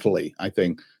mentally, I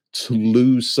think, to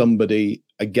lose somebody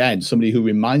again. Somebody who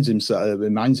reminds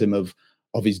him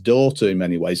of his daughter in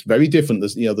many ways. Very different.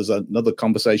 There's another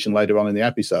conversation later on in the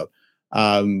episode.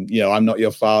 I'm not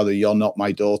your father, you're not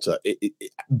my daughter.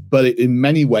 But in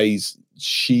many ways,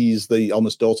 she's the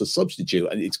almost daughter substitute,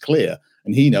 and it's clear,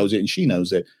 and he knows it, and she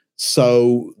knows it.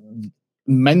 So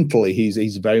mentally,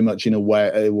 he's very much in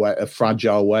a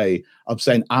fragile way of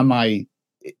saying,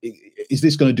 is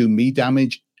this going to do me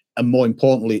damage? And more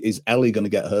importantly, is Ellie going to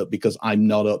get hurt because I'm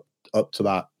not up to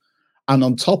that? And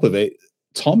on top of it,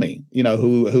 Tommy,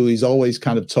 who he's always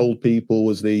kind of told people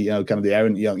was the, kind of the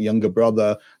errant younger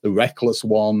brother, the reckless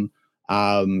one,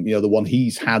 the one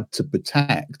he's had to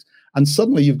protect. And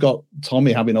suddenly you've got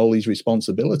Tommy having all these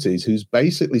responsibilities, who's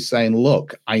basically saying,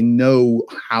 look, I know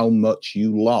how much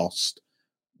you lost,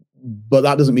 but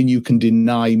that doesn't mean you can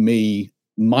deny me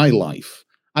my life.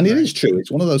 And it is true.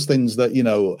 It's one of those things that,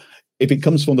 if it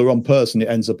comes from the wrong person, it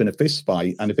ends up in a fist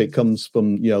fight. And if it comes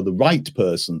from, the right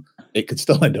person, it could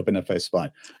still end up in a fist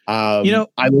fight. I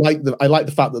like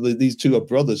the fact that these two are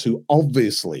brothers who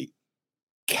obviously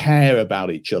care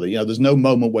about each other. There's no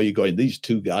moment where you're going, these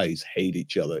two guys hate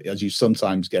each other, as you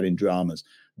sometimes get in dramas.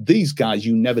 These guys,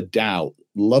 you never doubt,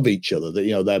 love each other.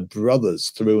 That they're brothers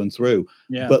through and through.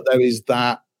 Yeah. But there is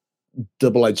that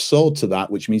double-edged sword to that,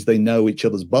 which means they know each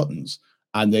other's buttons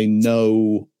and they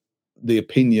know the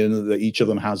opinion that each of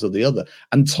them has of the other.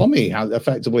 And Tommy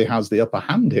effectively has the upper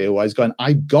hand here, where he's going,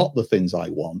 I've got the things I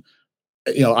want.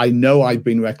 I know I've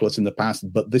been reckless in the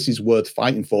past, but this is worth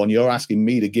fighting for. And you're asking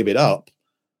me to give it up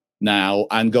now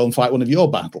and go and fight one of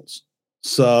your battles.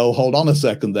 So hold on a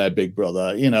second there, big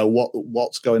brother.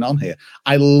 What's going on here?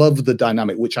 I love the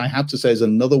dynamic, which I have to say is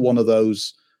another one of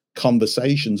those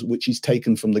conversations which is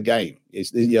taken from the game. It's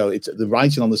the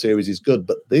writing on the series is good,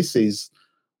 but this is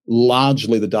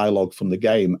largely the dialogue from the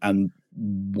game. And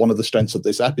one of the strengths of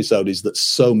this episode is that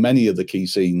so many of the key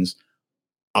scenes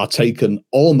are taken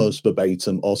almost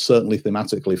verbatim, or certainly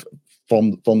thematically,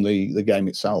 from the game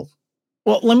itself.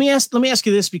 Well, let me ask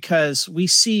you this, because we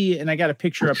see, and I got a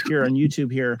picture up here on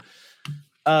YouTube here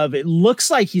of, it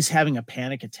looks like he's having a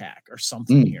panic attack or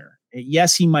something here.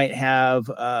 Yes, he might have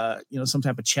some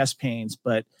type of chest pains,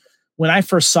 but when I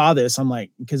first saw this, I'm like,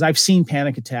 because I've seen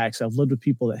panic attacks, I've lived with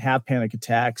people that have panic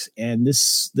attacks, and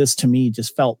this to me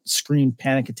just screamed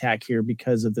panic attack here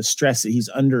because of the stress that he's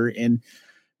under and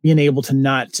being able to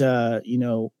not,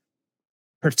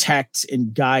 protect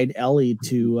and guide Ellie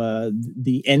to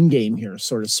the end game here,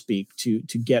 so to speak, to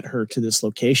get her to this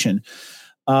location.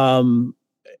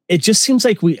 It just seems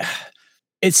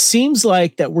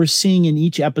like that we're seeing in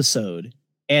each episode,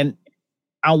 and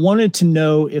I wanted to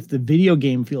know if the video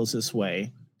game feels this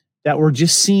way, that we're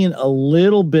just seeing a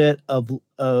little bit of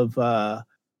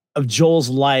Joel's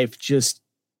life just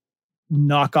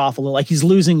knock off a little, like he's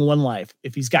losing one life.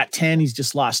 If he's got 10, he's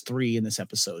just lost 3 in this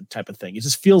episode, type of thing. It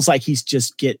just feels like it's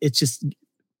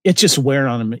just wearing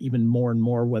on him even more and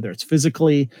more, whether it's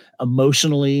physically,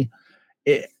 emotionally.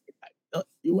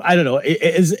 I don't know.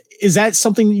 Is that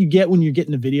something that you get when you're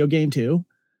getting a video game too?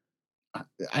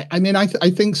 I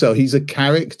think so. He's a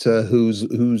character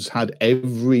who's had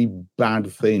every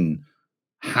bad thing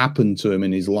happen to him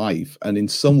in his life, and in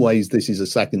some ways, this is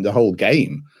the whole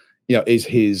game, is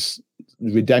his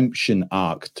redemption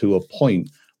arc to a point.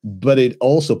 But it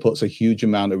also puts a huge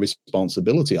amount of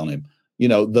responsibility on him.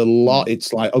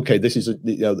 It's like, okay, this is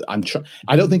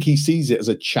I don't think he sees it as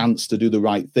a chance to do the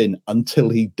right thing until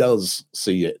he does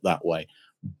see it that way.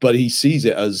 But he sees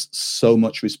it as so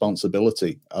much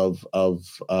responsibility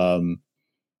that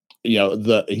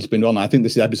he's been on. I think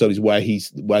this episode is where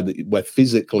where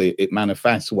physically it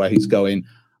manifests, where he's going,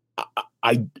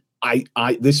 I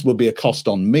this will be a cost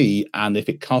on me, and if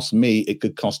it costs me, it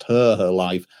could cost her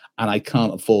life, and I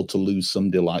can't afford to lose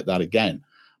somebody like that again.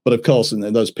 But of course, in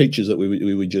those pictures that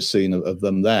we were just seeing of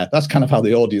them there, that's kind of how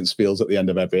the audience feels at the end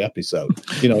of every episode.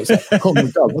 It's like, oh my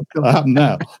God, what's going to happen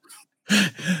now?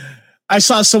 I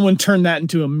saw someone turn that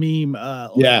into a meme.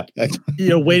 Yeah.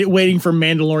 Waiting for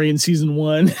Mandalorian season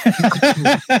 1.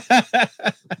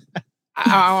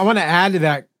 I want to add to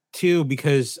that too,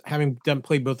 because having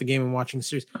played both the game and watching the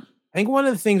series, I think one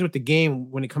of the things with the game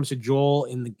when it comes to Joel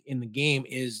in the game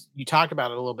is, you talked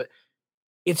about it a little bit.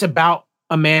 It's about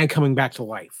a man coming back to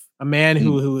life, a man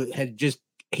who had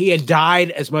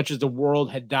died as much as the world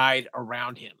had died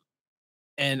around him.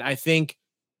 And I think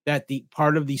that the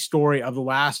part of the story of The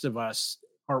Last of Us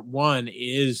Part 1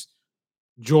 is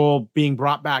Joel being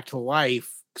brought back to life,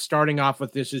 starting off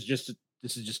with this is just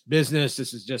business.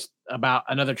 This is just about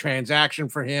another transaction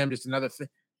for him, just another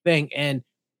thing. And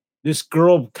this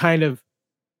girl kind of,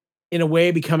 in a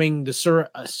way, becoming the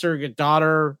a surrogate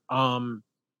daughter,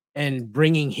 and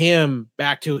bringing him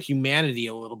back to humanity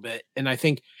a little bit. And I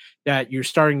think that you're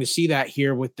starting to see that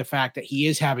here with the fact that he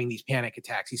is having these panic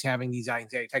attacks. He's having these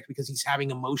anxiety attacks because he's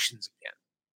having emotions again.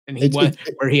 And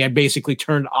where he had basically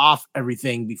turned off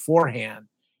everything beforehand.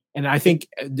 And I think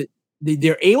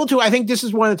they're able to, I think this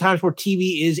is one of the times where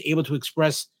TV is able to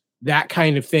express that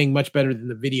kind of thing much better than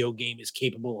the video game is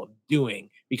capable of doing,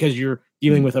 because you're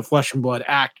dealing with a flesh and blood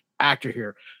actor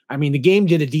here. I mean, the game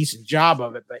did a decent job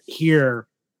of it, but here,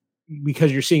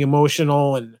 because you're seeing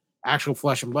emotional and actual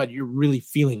flesh and blood, you're really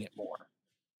feeling it more.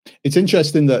 It's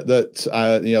interesting that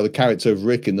the character of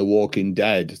Rick in The Walking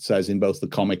Dead says in both the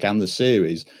comic and the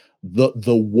series that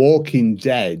the Walking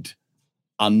Dead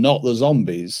are not the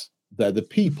zombies, they're the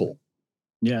people.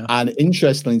 Yeah. And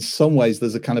interestingly, in some ways,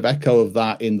 there's a kind of echo of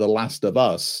that in The Last of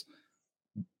Us.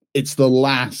 It's the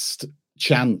last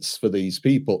chance for these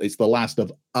people. It's the last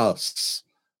of us,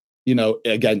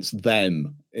 against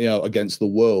them, against the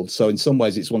world. So in some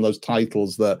ways, it's one of those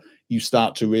titles that you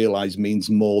start to realize means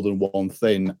more than one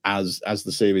thing as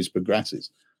the series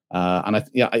progresses. And I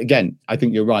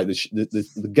think you're right.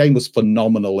 The game was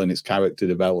phenomenal in its character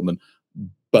development,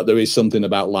 but there is something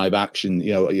about live action.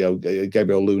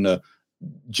 Gabriel Luna,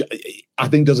 I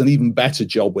think, does an even better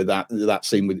job with that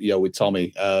scene with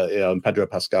Tommy, and Pedro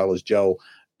Pascal as Joel.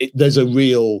 There's a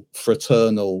real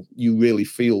fraternal. You really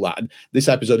feel that. And this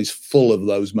episode is full of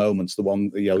those moments. The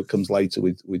one comes later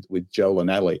with Joel and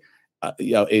Ellie.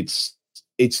 It's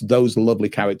those lovely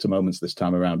character moments this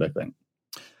time around, I think.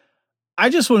 I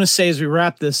just want to say, as we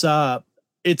wrap this up,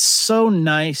 it's so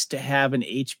nice to have an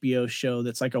HBO show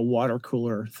that's like a water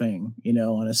cooler thing,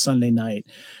 on a Sunday night.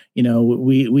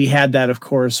 We had that, of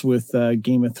course, with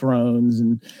Game of Thrones,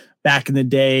 and back in the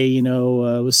day,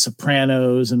 with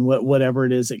Sopranos and whatever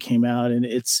it is that came out. And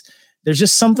there's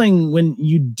just something when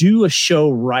you do a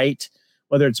show right,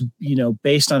 whether it's,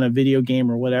 based on a video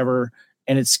game or whatever,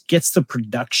 and it gets the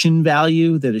production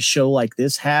value that a show like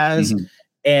this has. Mm-hmm.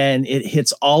 And it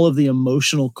hits all of the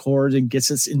emotional chords and gets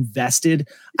us invested.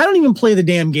 I don't even play the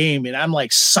damn game, and I'm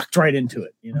like sucked right into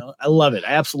it. I love it.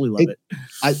 I absolutely love it.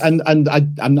 I'm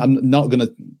not going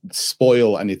to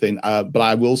spoil anything, but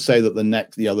I will say that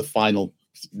the final,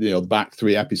 back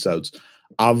 3 episodes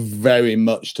are very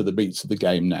much to the beats of the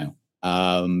game now.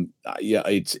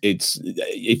 It's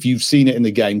if you've seen it in the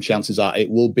game, chances are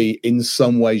it will be in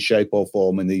some way, shape, or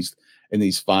form in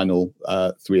these final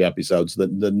 3 episodes.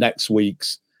 The next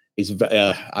week's is next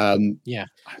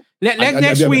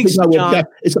week's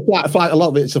it's a a lot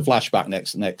of it's a flashback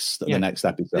the next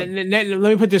episode. Let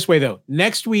me put it this way though,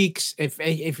 next week's, if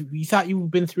you thought you've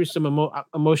been through some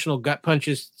emotional gut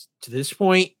punches to this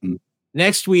point,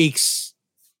 next week's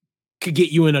could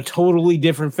get you in a totally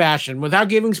different fashion without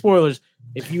giving spoilers.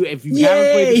 If you haven't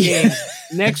played the game,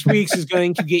 next week's is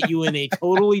going to get you in a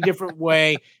totally different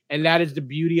way, and that is the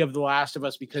beauty of The Last of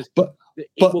Us, because but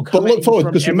look forward,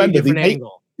 because remember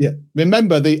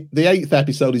remember the 8th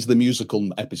episode is the musical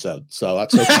episode, so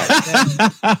that's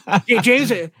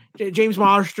okay. James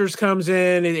Marsters comes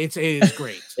in, and it's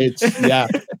great.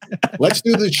 Let's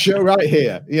do this show right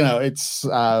here. It's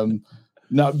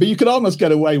no, but you could almost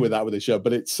get away with that with the show,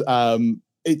 but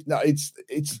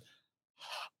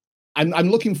I'm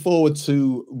looking forward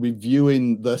to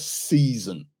reviewing the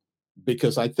season,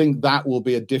 because I think that will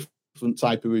be a different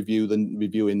type of review than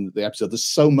reviewing the episode. There's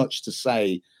so much to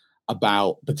say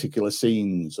about particular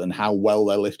scenes and how well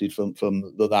they're lifted from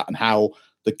that, and how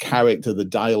the character, the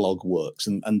dialogue works,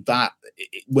 and that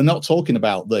we're not talking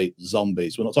about the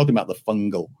zombies, we're not talking about the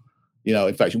fungal,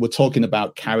 infection. We're talking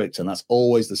about character, and that's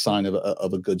always the sign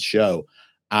of a good show.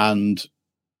 And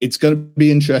it's going to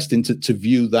be interesting to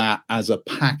view that as a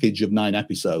package of 9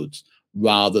 episodes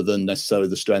rather than necessarily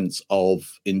the strengths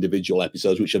of individual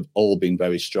episodes, which have all been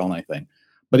very strong, I think.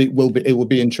 But it will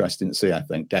be interesting to see, I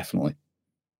think, definitely.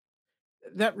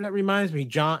 That reminds me,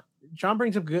 John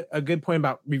brings up a good point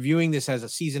about reviewing this as a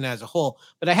season as a whole.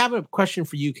 But I have a question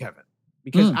for you, Kevin.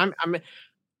 because I'm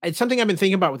it's something I've been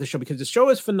thinking about with the show, because the show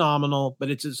is phenomenal,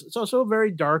 but it's also a very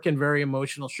dark and very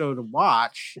emotional show to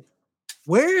watch.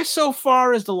 Where so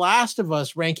far is The Last of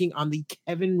Us ranking on the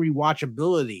Kevin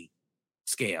rewatchability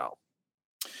scale?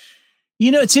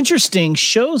 It's interesting.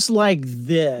 Shows like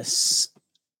this,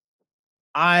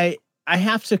 I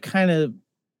have to kind of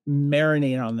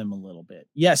marinate on them a little bit.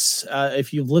 Yes,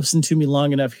 if you've listened to me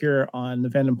long enough here on the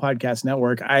Fandom Podcast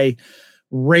Network, I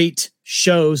rate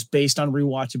shows based on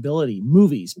rewatchability,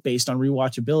 movies based on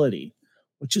rewatchability,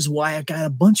 which is why I got a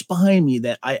bunch behind me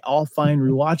that I all find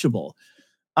rewatchable.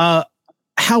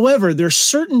 However, there's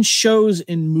certain shows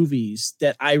and movies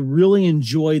that I really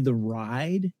enjoy the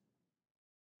ride,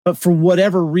 but for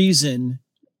whatever reason,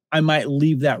 I might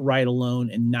leave that ride alone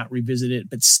and not revisit it,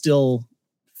 but still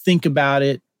think about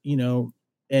it,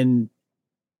 and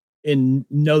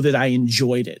know that I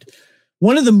enjoyed it.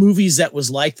 One of the movies that was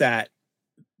like that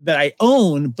I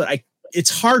own, but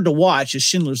it's hard to watch, is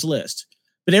Schindler's List.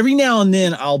 But every now and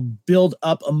then I'll build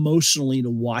up emotionally to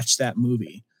watch that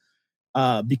movie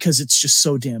because it's just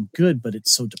so damn good, but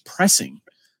it's so depressing.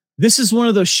 This is one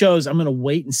of those shows I'm going to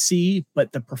wait and see,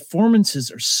 but the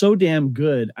performances are so damn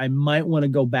good. I might want to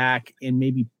go back and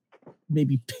maybe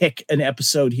pick an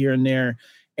episode here and there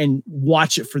and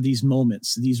watch it for these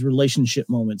moments, these relationship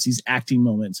moments, these acting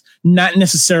moments, not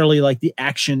necessarily like the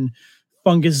action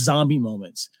fungus zombie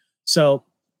moments. So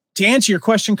to answer your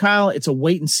question, Kyle, it's a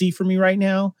wait and see for me right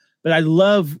now, but I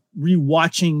love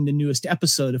rewatching the newest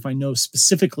episode if I know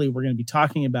specifically we're going to be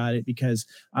talking about it, because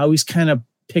I always kind of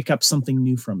pick up something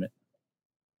new from it.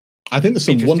 I think there's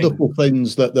some wonderful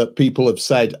things that people have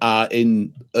said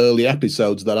in early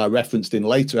episodes that are referenced in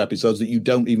later episodes that you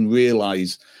don't even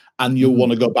realize, and you'll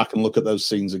want to go back and look at those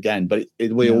scenes again. But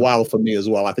it'll be a while for me as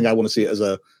well. I think I want to see it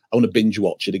I want to binge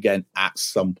watch it again at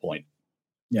some point.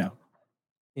 Yeah.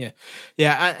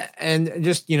 And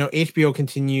just, HBO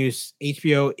continues.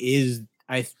 HBO is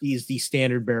the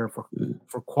standard bearer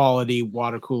for quality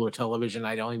water cooler television.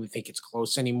 I don't even think it's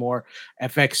close anymore.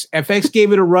 FX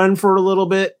gave it a run for a little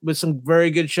bit with some very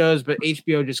good shows, but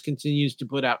HBO just continues to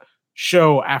put out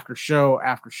show after show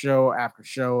after show after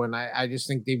show, and I just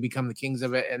think they've become the kings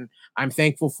of it, and I'm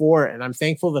thankful for it. And I'm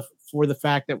thankful for the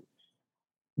fact that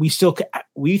we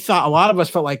thought, a lot of us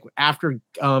felt like after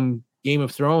Game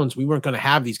of Thrones, we weren't going to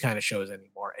have these kind of shows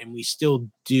anymore, and we still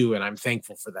do, and I'm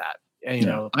thankful for that. And,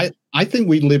 I think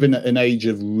we live in an age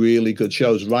of really good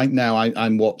shows right now.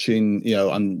 I'm watching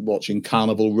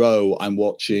Carnival Row. I'm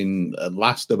watching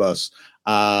Last of Us.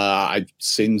 I've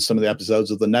seen some of the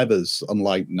episodes of The Nevers,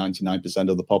 unlike 99%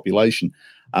 of the population.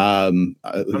 And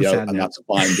that's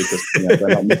fine because they're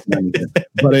not missing anything.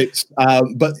 But it's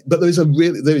but there's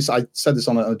I said this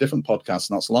on a different podcast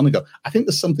not so long ago. I think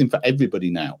there's something for everybody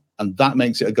now, and that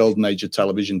makes it a golden age of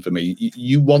television for me.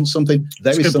 You want something,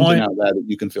 there is something out there that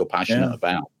you can feel passionate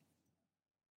about.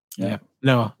 Yeah.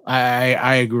 No,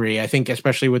 I agree. I think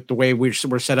especially with the way we're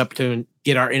set up to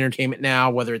get our entertainment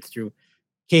now, whether it's through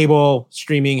cable,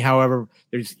 streaming, however,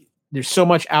 there's so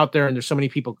much out there, and there's so many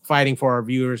people fighting for our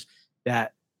viewers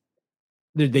that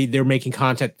they're making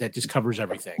content that just covers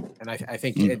everything. And I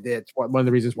think it's one of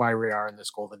the reasons why we are in this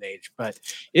golden age. But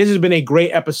it has been a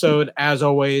great episode as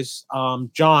always.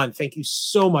 John, thank you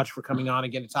so much for coming on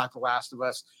again to talk The Last of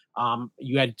Us.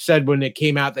 You had said when it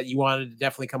came out that you wanted to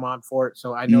definitely come on for it.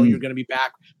 So I know you're going to be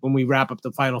back when we wrap up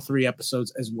the final 3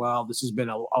 episodes as well. This has been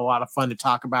a lot of fun to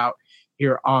talk about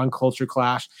here on Culture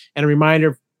Clash. And a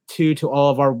reminder to all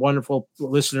of our wonderful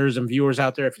listeners and viewers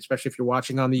out there, especially if you're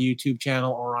watching on the YouTube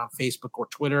channel or on Facebook or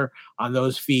Twitter on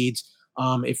those feeds.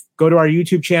 If go to our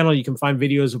YouTube channel, you can find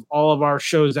videos of all of our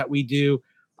shows that we do.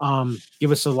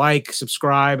 Give us a like,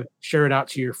 subscribe, share it out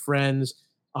to your friends.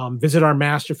 Visit our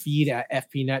master feed at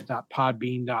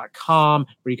fpnet.podbean.com,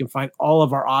 where you can find all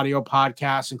of our audio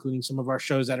podcasts, including some of our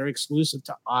shows that are exclusive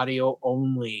to audio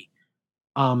only.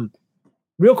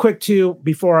 Real quick, too,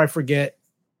 before I forget,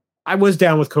 I was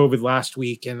down with COVID last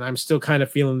week, and I'm still kind of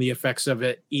feeling the effects of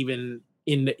it, even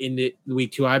in the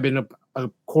week 2. I've been a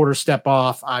quarter step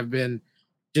off. I've been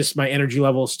just, my energy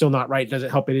level is still not right. Doesn't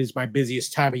help. It is my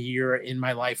busiest time of year in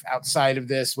my life outside of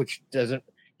this, which doesn't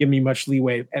give me much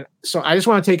leeway. And so I just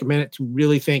want to take a minute to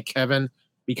really thank Kevin,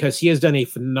 because he has done a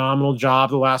phenomenal job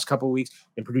the last couple of weeks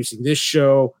in producing this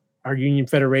show, our Union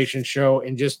Federation show,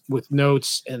 and just with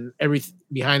notes and everything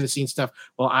behind the scenes stuff.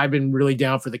 Well, I've been really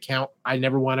down for the count. I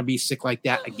never want to be sick like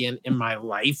that again in my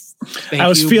life. I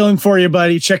was feeling for you,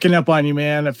 buddy, checking up on you,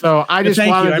 man. So I just thank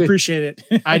you. I appreciate it.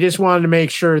 I just wanted to make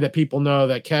sure that people know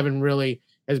that Kevin really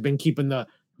has been keeping the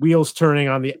wheels turning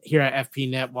on here at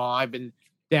FPNet while I've been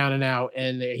down and out,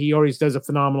 and he always does a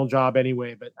phenomenal job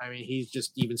anyway. But I mean, he's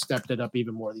just even stepped it up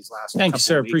even more these last. Thank you,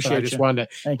 sir. Weeks. Appreciate I just you. wanted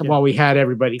to, while we had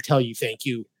everybody, tell you thank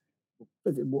you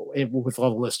with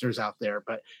all the listeners out there.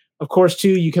 But of course,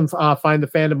 too, you can find the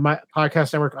Fandom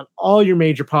Podcast Network on all your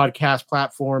major podcast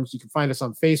platforms. You can find us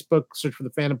on Facebook. Search for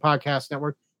the Fandom Podcast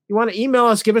Network. You want to email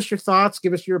us, give us your thoughts,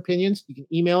 give us your opinions. You can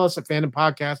email us at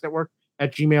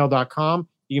fandompodcastnetwork@gmail.com.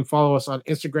 You can follow us on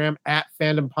Instagram at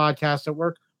Fandom Podcast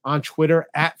Network, on Twitter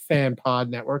at FanPod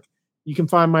Network. You can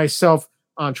find myself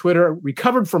on Twitter,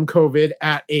 recovered from COVID,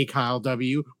 at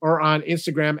AKyleW, or on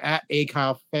Instagram at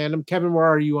AKyleFandom. Kevin, where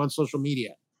are you on social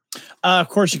media? Of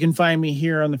course, you can find me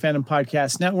here on the Fandom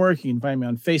Podcast Network. You can find me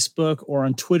on Facebook or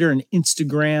on Twitter and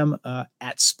Instagram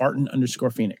at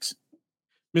Spartan_Phoenix.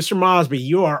 Mr. Mosby,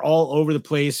 you are all over the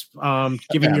place,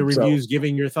 giving your reviews,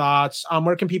 giving your thoughts.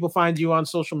 Where can people find you on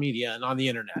social media and on the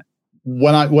internet?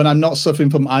 When I'm not suffering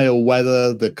from Iowa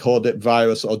weather, the Cordip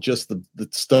virus, or just the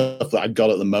stuff that I've got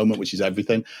at the moment, which is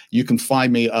everything, you can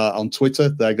find me on Twitter.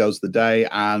 There goes the day,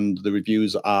 and the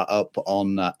reviews are up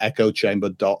on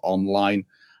echochamber.online.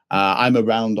 I'm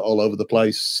around all over the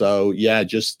place, so yeah,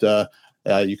 just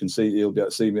you can see, you'll be able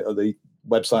to see me at the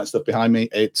website stuff behind me.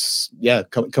 It's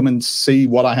come and see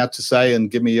what I have to say and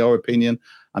give me your opinion.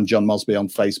 I'm John Mosby on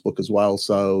Facebook as well.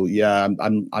 So yeah,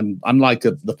 I'm like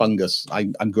the fungus.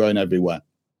 I'm growing everywhere.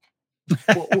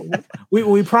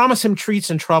 we promise him treats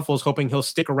and truffles, hoping he'll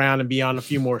stick around and be on a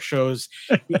few more shows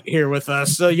here with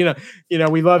us. So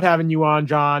we love having you on,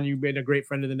 John. You've been a great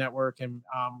friend of the network, and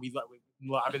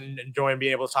I've been enjoying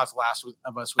being able to talk to the last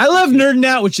of us. I love nerding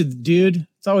out with you, dude.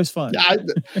 It's always fun. Yeah,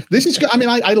 this is. I mean,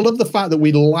 I love the fact that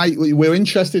we're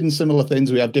interested in similar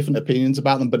things. We have different opinions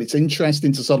about them, but it's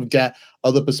interesting to sort of get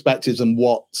other perspectives and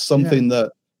what something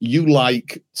that you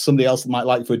like, somebody else might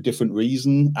like for a different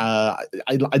reason. I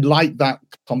like that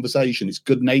conversation. It's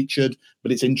good natured,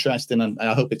 but it's interesting, and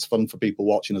I hope it's fun for people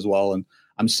watching as well. And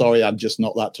I'm sorry, I'm just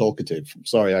not that talkative. I'm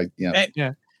sorry,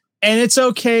 And it's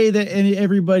okay that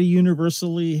everybody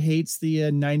universally hates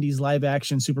the 90s live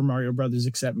action Super Mario Brothers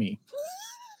except me.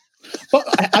 But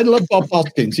I love Bob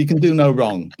Hoskins. He can do no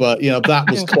wrong. But, that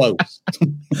was close.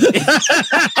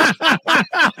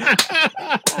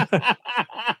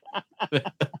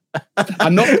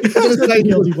 I'm not going to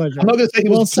say he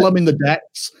was plumbing the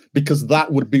depths, because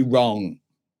that would be wrong.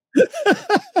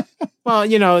 Well,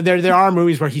 there are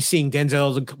movies where he's seeing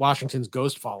Denzel Washington's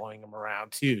ghost following him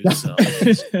around too. So,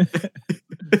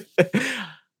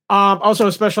 also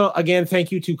a special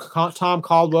thank you to Tom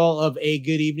Caldwell of A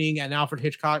Good Evening and Alfred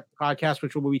Hitchcock Podcast,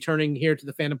 which will be returning here to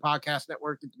the Fandom Podcast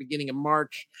Network at the beginning of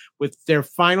March with their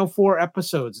final 4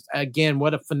 episodes. Again,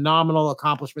 what a phenomenal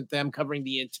accomplishment! Them covering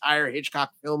the entire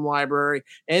Hitchcock film library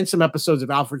and some episodes of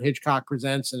Alfred Hitchcock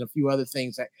Presents and a few other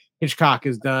things that Hitchcock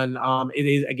has done. It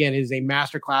is a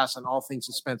masterclass on all things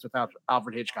suspense with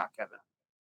Alfred Hitchcock, Kevin.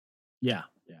 Yeah.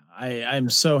 I'm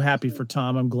so happy for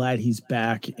Tom. I'm glad he's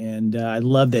back, and I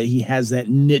love that he has that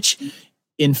niche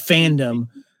in fandom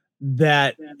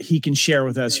that he can share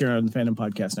with us here on the Fandom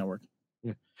Podcast Network.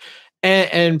 Yeah.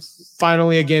 And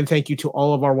finally, again, thank you to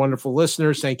all of our wonderful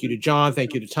listeners. Thank you to John.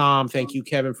 Thank you to Tom. Thank you,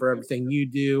 Kevin, for everything you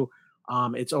do.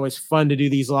 It's always fun to do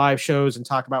these live shows and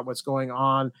talk about what's going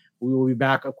on. We will be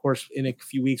back, of course, in a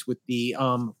few weeks with the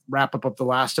wrap up of The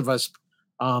Last of Us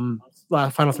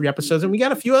final 3 episodes. And we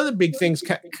got a few other big things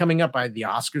coming up. The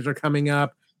Oscars are coming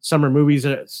up. Summer movies,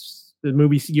 the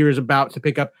movie year is about to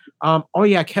pick up.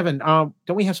 Kevin,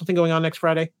 don't we have something going on next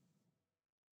Friday?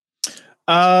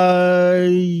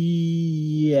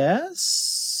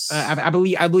 Yes. I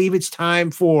believe it's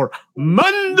time for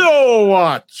Mundo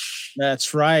Watch.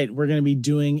 That's right. We're going to be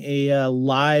doing a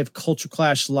live Culture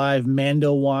Clash live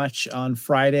Mando Watch on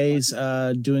Fridays,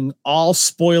 doing all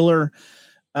spoiler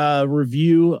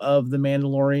review of The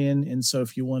Mandalorian. And so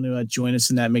if you want to join us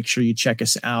in that, make sure you check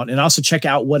us out, and also check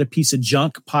out What a Piece of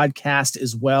Junk podcast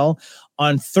as well.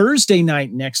 On Thursday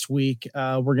night next week,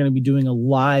 we're going to be doing a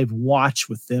live watch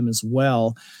with them as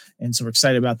well. And so we're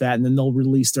excited about that. And then they'll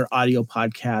release their audio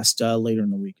podcast later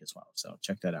in the week as well. So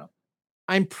check that out.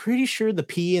 I'm pretty sure the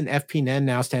P in FPN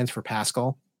now stands for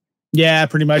Pascal. Yeah,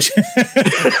 pretty much. A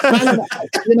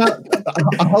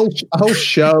whole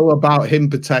show about him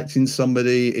protecting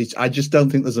somebody. I just don't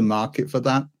think there's a market for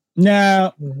that.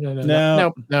 No.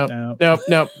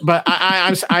 But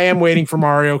I am waiting for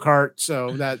Mario Kart,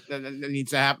 so that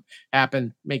needs to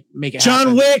happen. Make it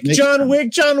John happen.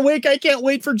 John Wick. I can't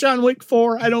wait for John Wick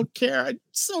 4. I don't care. I'm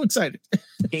so excited.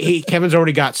 Kevin's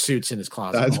already got suits in his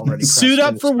closet already. Suit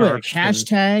up for Wick.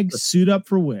 Hashtag suit up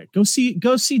for Wick. Go see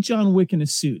John Wick in a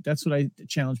suit. That's what I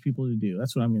challenge people to do.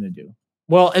 That's what I'm going to do.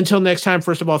 Well, until next time,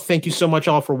 first of all, thank you so much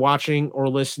all for watching or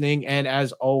listening. And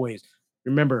as always,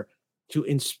 remember to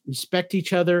respect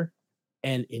each other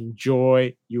and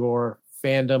enjoy your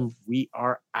fandom. We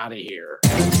are out of here.